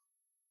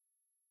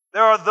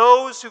 There are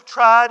those who've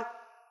tried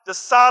to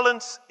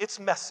silence its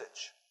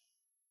message.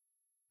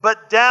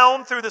 But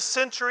down through the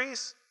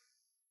centuries,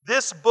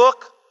 this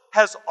book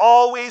has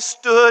always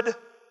stood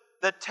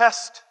the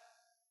test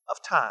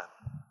of time.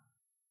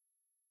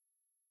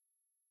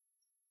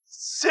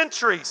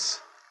 Centuries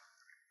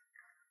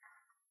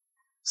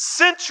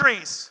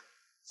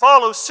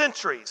follow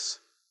centuries,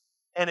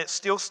 and it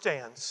still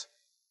stands.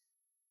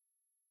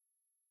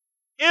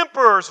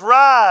 Emperors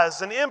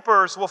rise and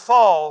emperors will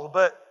fall,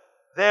 but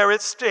there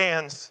it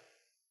stands.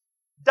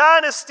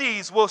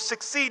 Dynasties will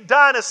succeed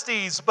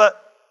dynasties,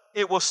 but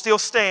it will still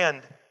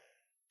stand.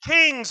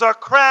 Kings are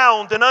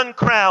crowned and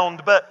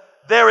uncrowned, but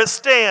there it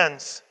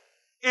stands.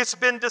 It's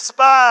been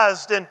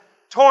despised and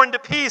torn to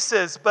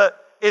pieces, but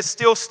it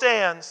still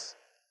stands.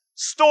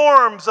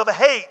 Storms of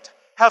hate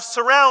have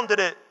surrounded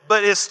it,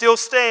 but it still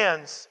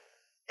stands.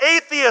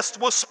 Atheists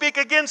will speak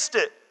against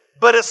it,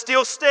 but it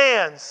still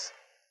stands.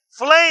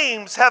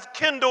 Flames have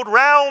kindled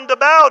round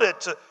about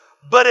it,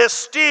 but it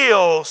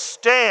still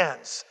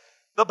stands.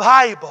 The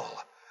Bible,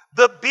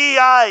 the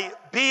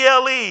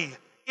Bible,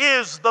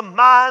 is the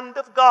mind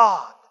of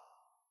God.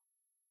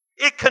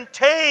 It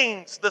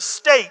contains the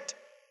state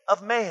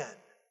of man.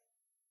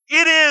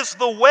 It is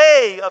the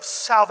way of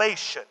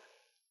salvation.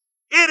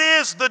 It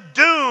is the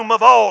doom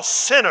of all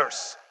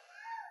sinners.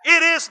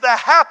 It is the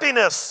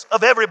happiness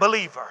of every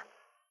believer.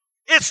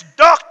 Its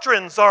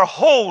doctrines are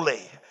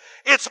holy.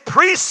 Its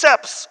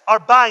precepts are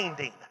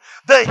binding.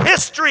 The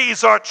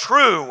histories are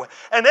true,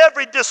 and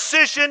every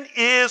decision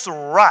is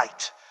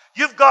right.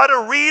 You've got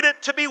to read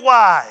it to be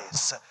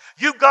wise.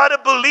 You've got to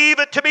believe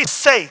it to be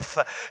safe.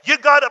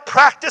 You've got to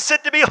practice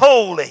it to be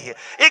holy.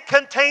 It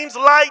contains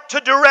light to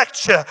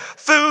direct you,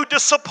 food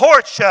to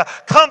support you,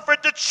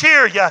 comfort to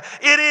cheer you.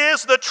 It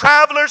is the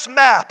traveler's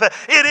map.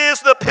 It is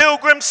the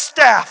pilgrim's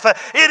staff.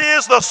 It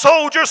is the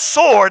soldier's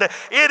sword.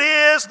 It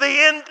is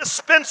the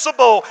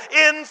indispensable,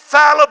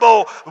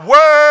 infallible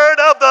Word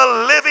of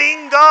the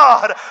living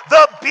God,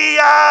 the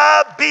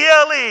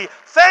Bible.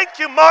 Thank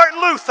you,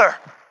 Martin Luther,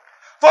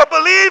 for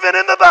believing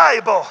in the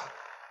Bible.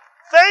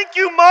 Thank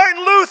you,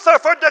 Martin Luther,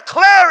 for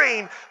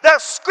declaring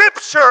that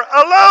Scripture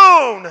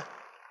alone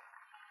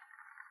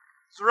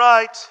is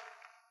right.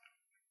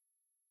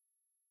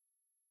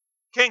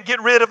 Can't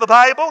get rid of the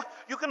Bible.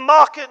 You can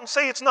mock it and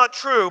say it's not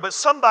true, but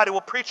somebody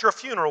will preach your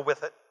funeral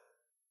with it.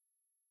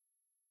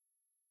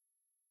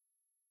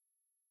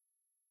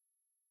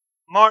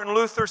 Martin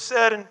Luther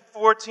said in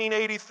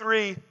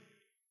 1483,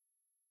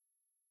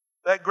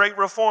 that great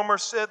reformer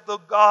said, "The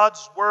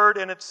God's word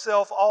in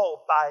itself,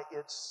 all by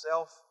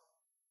itself,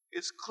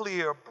 is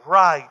clear,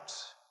 bright,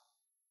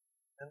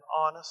 and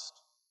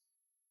honest."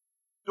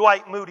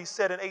 Dwight Moody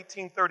said in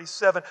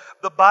 1837,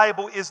 "The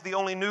Bible is the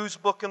only news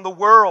book in the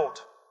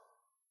world.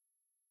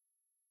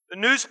 The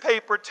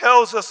newspaper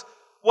tells us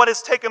what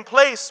has taken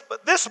place,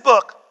 but this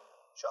book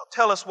shall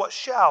tell us what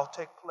shall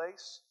take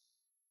place."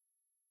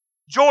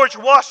 George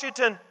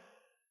Washington,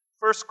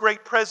 first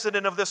great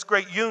president of this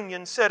great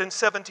union, said in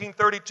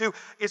 1732,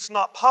 "It's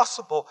not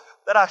possible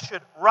that I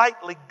should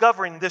rightly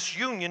govern this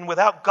union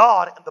without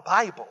God and the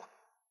Bible."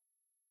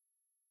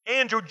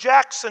 Andrew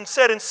Jackson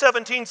said in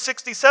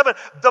 1767,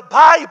 "The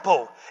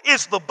Bible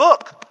is the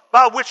book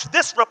by which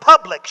this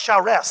republic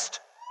shall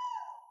rest."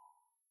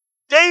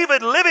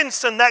 David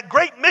Livingstone, that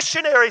great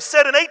missionary,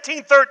 said in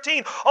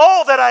 1813,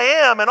 "All that I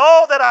am and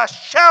all that I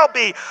shall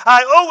be,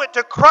 I owe it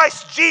to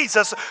Christ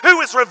Jesus,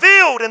 who is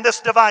revealed in this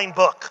divine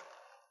book."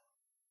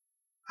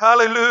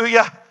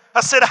 Hallelujah. I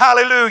said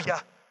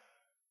hallelujah.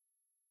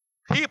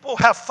 People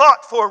have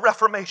fought for a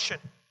reformation.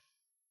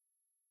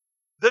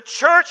 The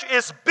church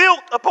is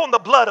built upon the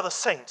blood of the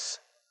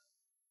saints.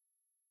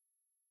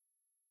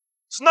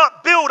 It's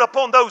not built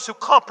upon those who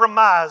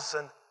compromise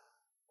and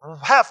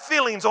have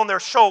feelings on their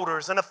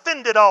shoulders and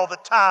offended all the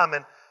time.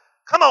 And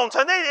come on,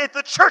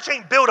 the church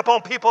ain't built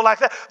upon people like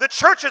that. The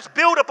church is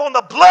built upon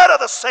the blood of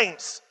the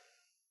saints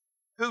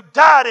who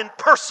died in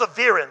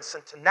perseverance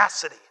and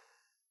tenacity,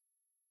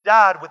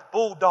 died with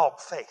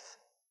bulldog faith.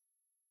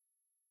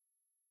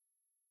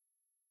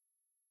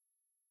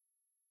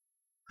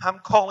 I'm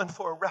calling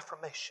for a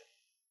reformation.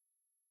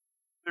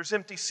 There's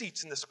empty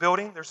seats in this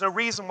building. There's no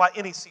reason why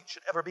any seat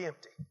should ever be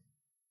empty.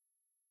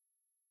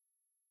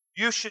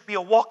 You should be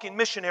a walking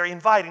missionary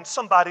inviting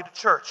somebody to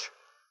church.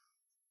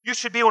 You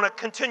should be on a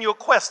continual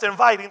quest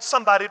inviting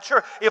somebody to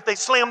church. If they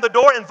slam the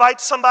door, invite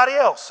somebody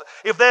else.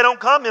 If they don't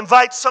come,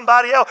 invite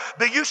somebody else.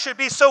 But you should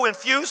be so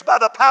infused by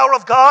the power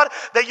of God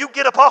that you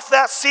get up off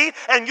that seat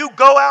and you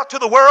go out to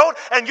the world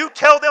and you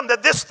tell them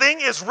that this thing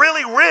is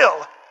really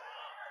real.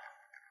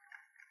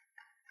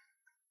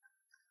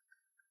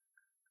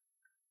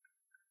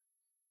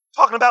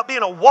 Talking about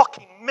being a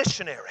walking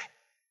missionary.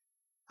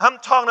 I'm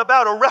talking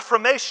about a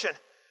reformation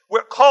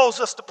where it calls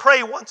us to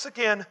pray once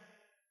again.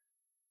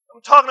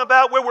 I'm talking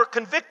about where we're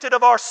convicted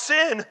of our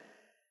sin.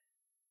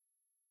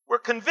 We're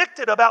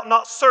convicted about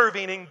not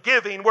serving and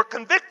giving. We're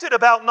convicted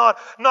about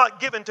not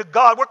giving to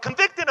God. We're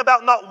convicted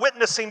about not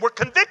witnessing. We're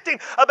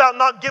convicted about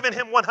not giving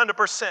Him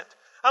 100%.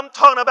 I'm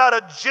talking about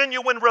a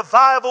genuine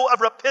revival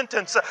of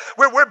repentance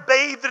where we're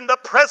bathed in the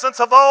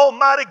presence of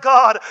Almighty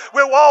God,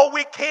 where all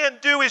we can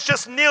do is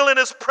just kneel in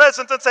His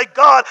presence and say,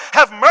 "God,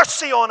 have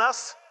mercy on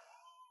us."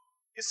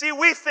 You see,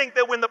 we think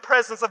that when the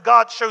presence of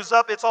God shows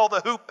up, it's all the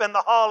hoop and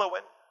the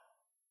hollowing.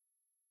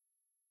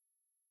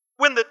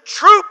 When the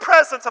true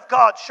presence of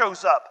God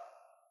shows up,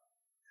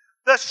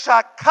 the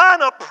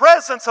Shekinah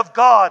presence of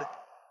God,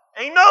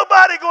 ain't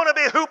nobody going to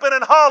be hooping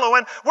and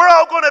hollowing. We're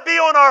all going to be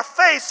on our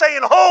face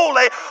saying,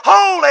 "Holy,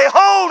 holy,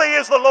 holy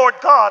is the Lord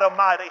God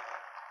Almighty."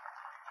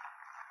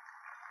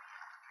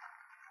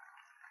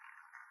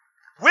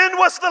 When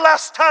was the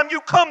last time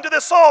you come to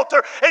this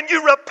altar and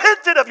you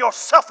repented of your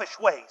selfish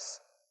ways?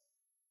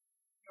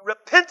 You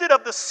repented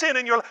of the sin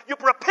in your life. You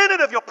repented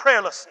of your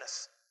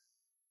prayerlessness.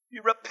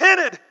 You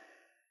repented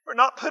for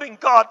not putting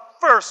God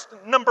first,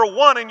 number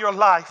one in your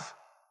life.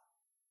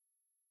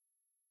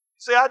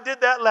 Say, "I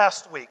did that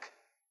last week."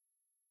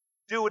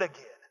 Do it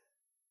again.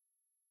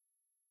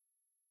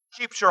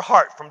 Keeps your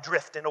heart from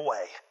drifting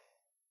away.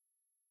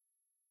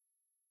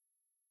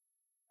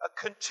 A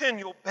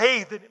continual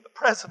bathing in the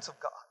presence of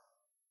God.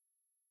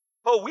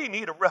 Oh, we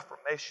need a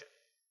reformation.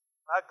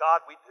 My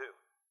God, we do.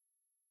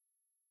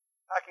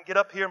 I can get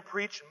up here and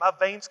preach and my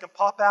veins can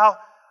pop out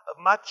of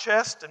my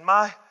chest and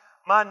my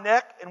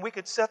neck, and we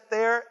could sit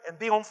there and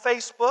be on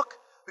Facebook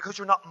because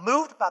you're not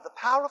moved by the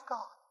power of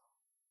God.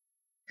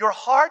 Your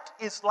heart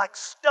is like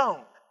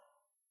stone.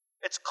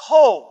 It's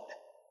cold.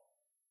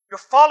 You're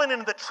falling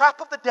into the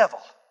trap of the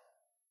devil.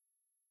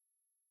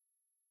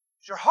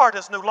 Your heart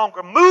is no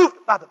longer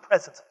moved by the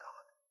presence of God.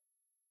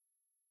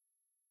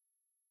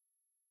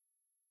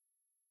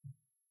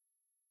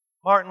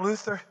 Martin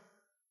Luther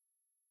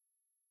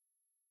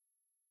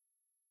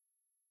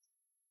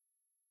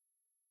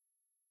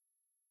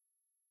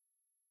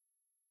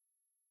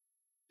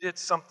did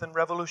something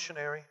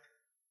revolutionary.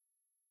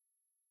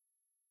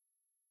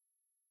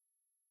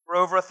 For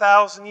over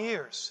 1,000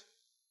 years,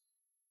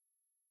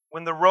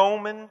 when the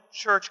Roman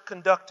Church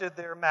conducted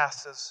their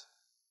masses,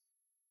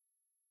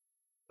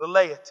 the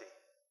laity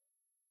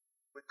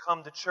would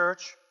come to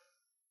church.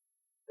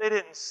 They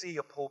didn't see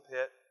a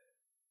pulpit.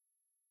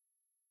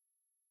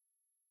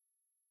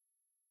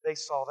 They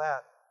saw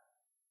that.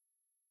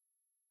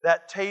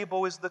 That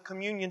table is the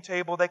communion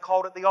table. They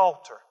called it the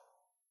altar.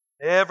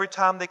 Every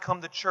time they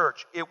come to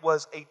church, it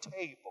was a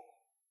table.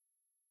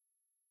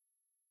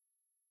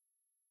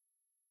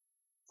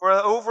 For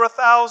over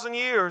 1,000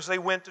 years, they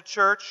went to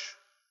church,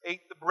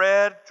 ate the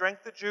bread,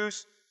 drank the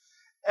juice,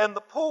 and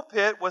the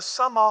pulpit was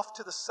some off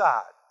to the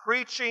side.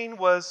 Preaching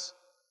was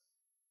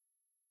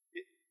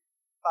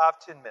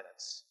 5-10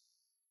 minutes.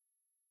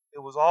 It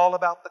was all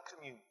about the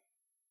communion.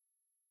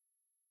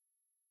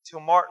 Till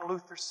Martin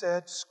Luther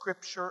said,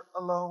 Scripture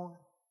alone,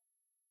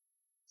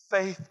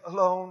 faith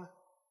alone,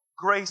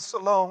 grace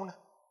alone.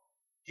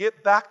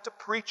 Get back to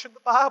preaching the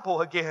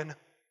Bible again.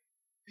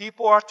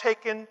 People are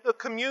taking the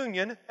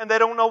communion and they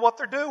don't know what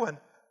they're doing.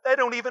 They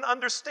don't even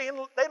understand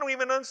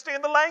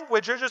the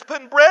language. They're just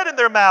putting bread in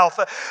their mouth.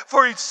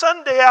 For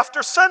Sunday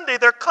after Sunday,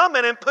 they're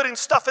coming and putting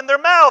stuff in their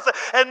mouth,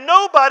 and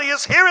nobody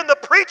is hearing the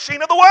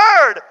preaching of the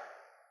Word.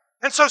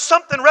 And so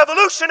something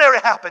revolutionary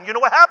happened. You know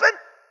what happened?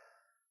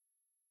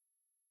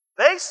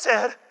 They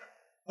said,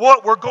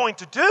 what we're going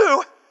to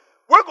do,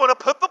 we're going to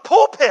put the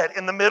pulpit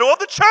in the middle of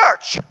the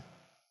church.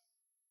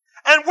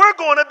 And we're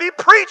going to be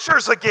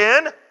preachers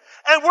again.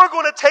 And we're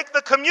going to take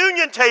the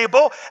communion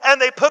table, and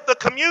they put the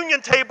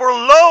communion table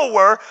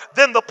lower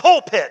than the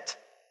pulpit.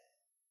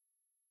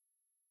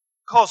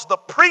 Because the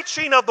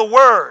preaching of the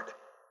Word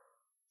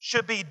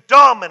should be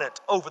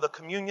dominant over the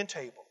communion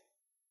table.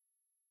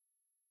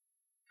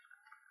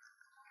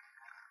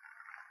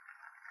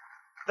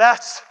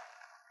 That's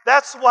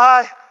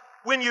why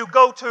when you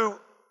go to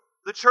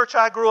the church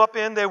I grew up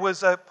in, there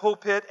was a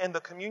pulpit and the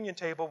communion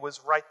table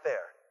was right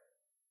there.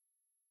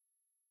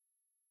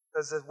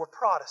 Because we're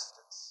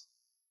Protestants.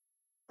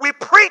 We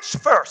preach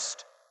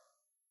first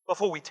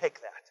before we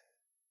take that.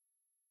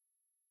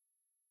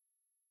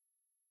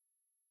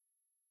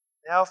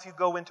 Now, if you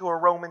go into a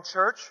Roman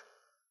church,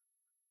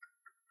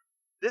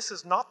 this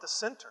is not the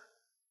center.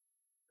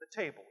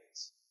 The table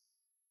is.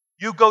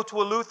 You go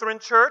to a Lutheran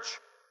church,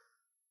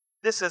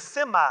 this is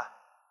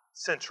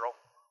semi-central.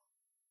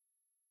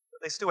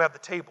 But they still have the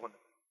table in it.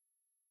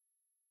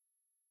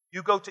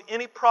 You go to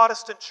any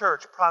Protestant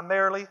church,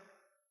 primarily,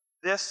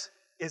 this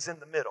is in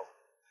the middle.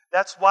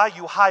 That's why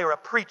you hire a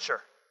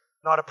preacher,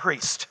 not a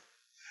priest.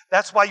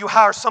 That's why you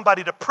hire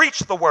somebody to preach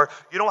the Word.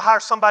 You don't hire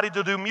somebody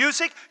to do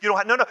music. You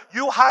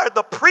hire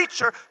the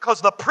preacher,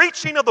 because the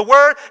preaching of the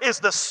Word is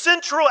the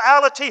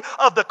centrality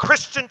of the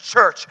Christian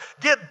church.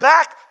 Get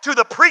back to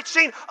the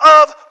preaching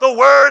of the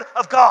Word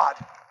of God.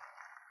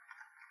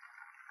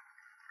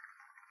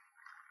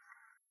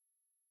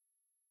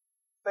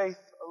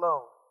 Faith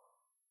alone.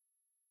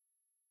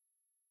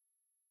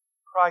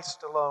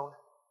 Christ alone.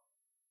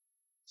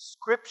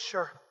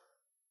 Scripture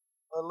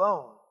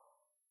alone.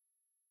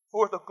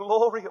 For the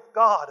glory of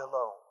God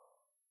alone.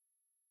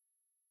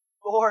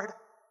 Lord,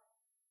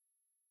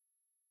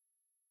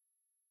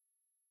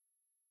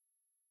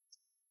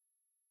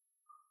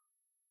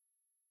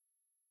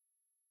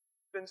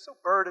 I've been so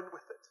burdened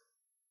with it.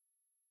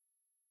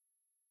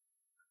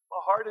 My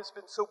heart has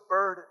been so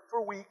burdened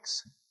for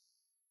weeks.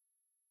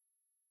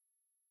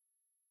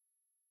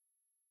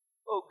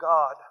 Oh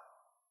God.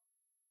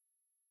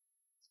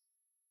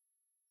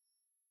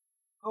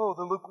 Oh,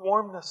 the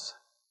lukewarmness,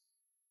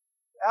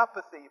 the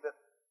apathy, the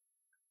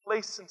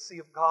complacency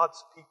of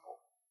God's people.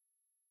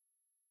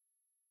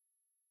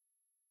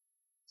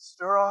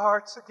 Stir our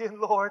hearts again,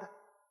 Lord.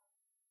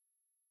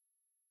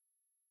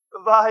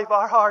 Revive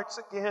our hearts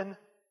again.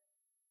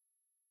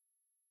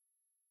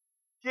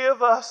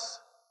 Give us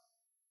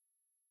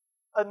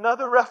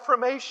another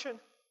reformation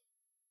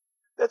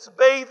that's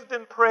bathed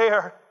in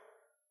prayer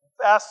and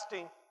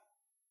fasting.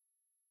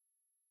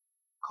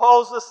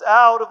 Calls us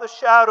out of the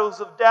shadows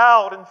of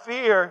doubt and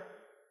fear.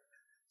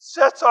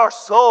 Sets our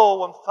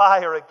soul on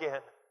fire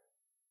again.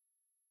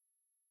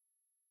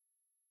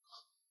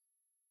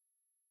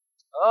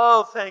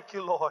 Oh, thank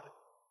you, Lord.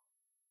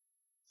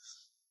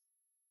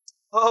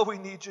 Oh, we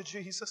need you,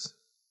 Jesus.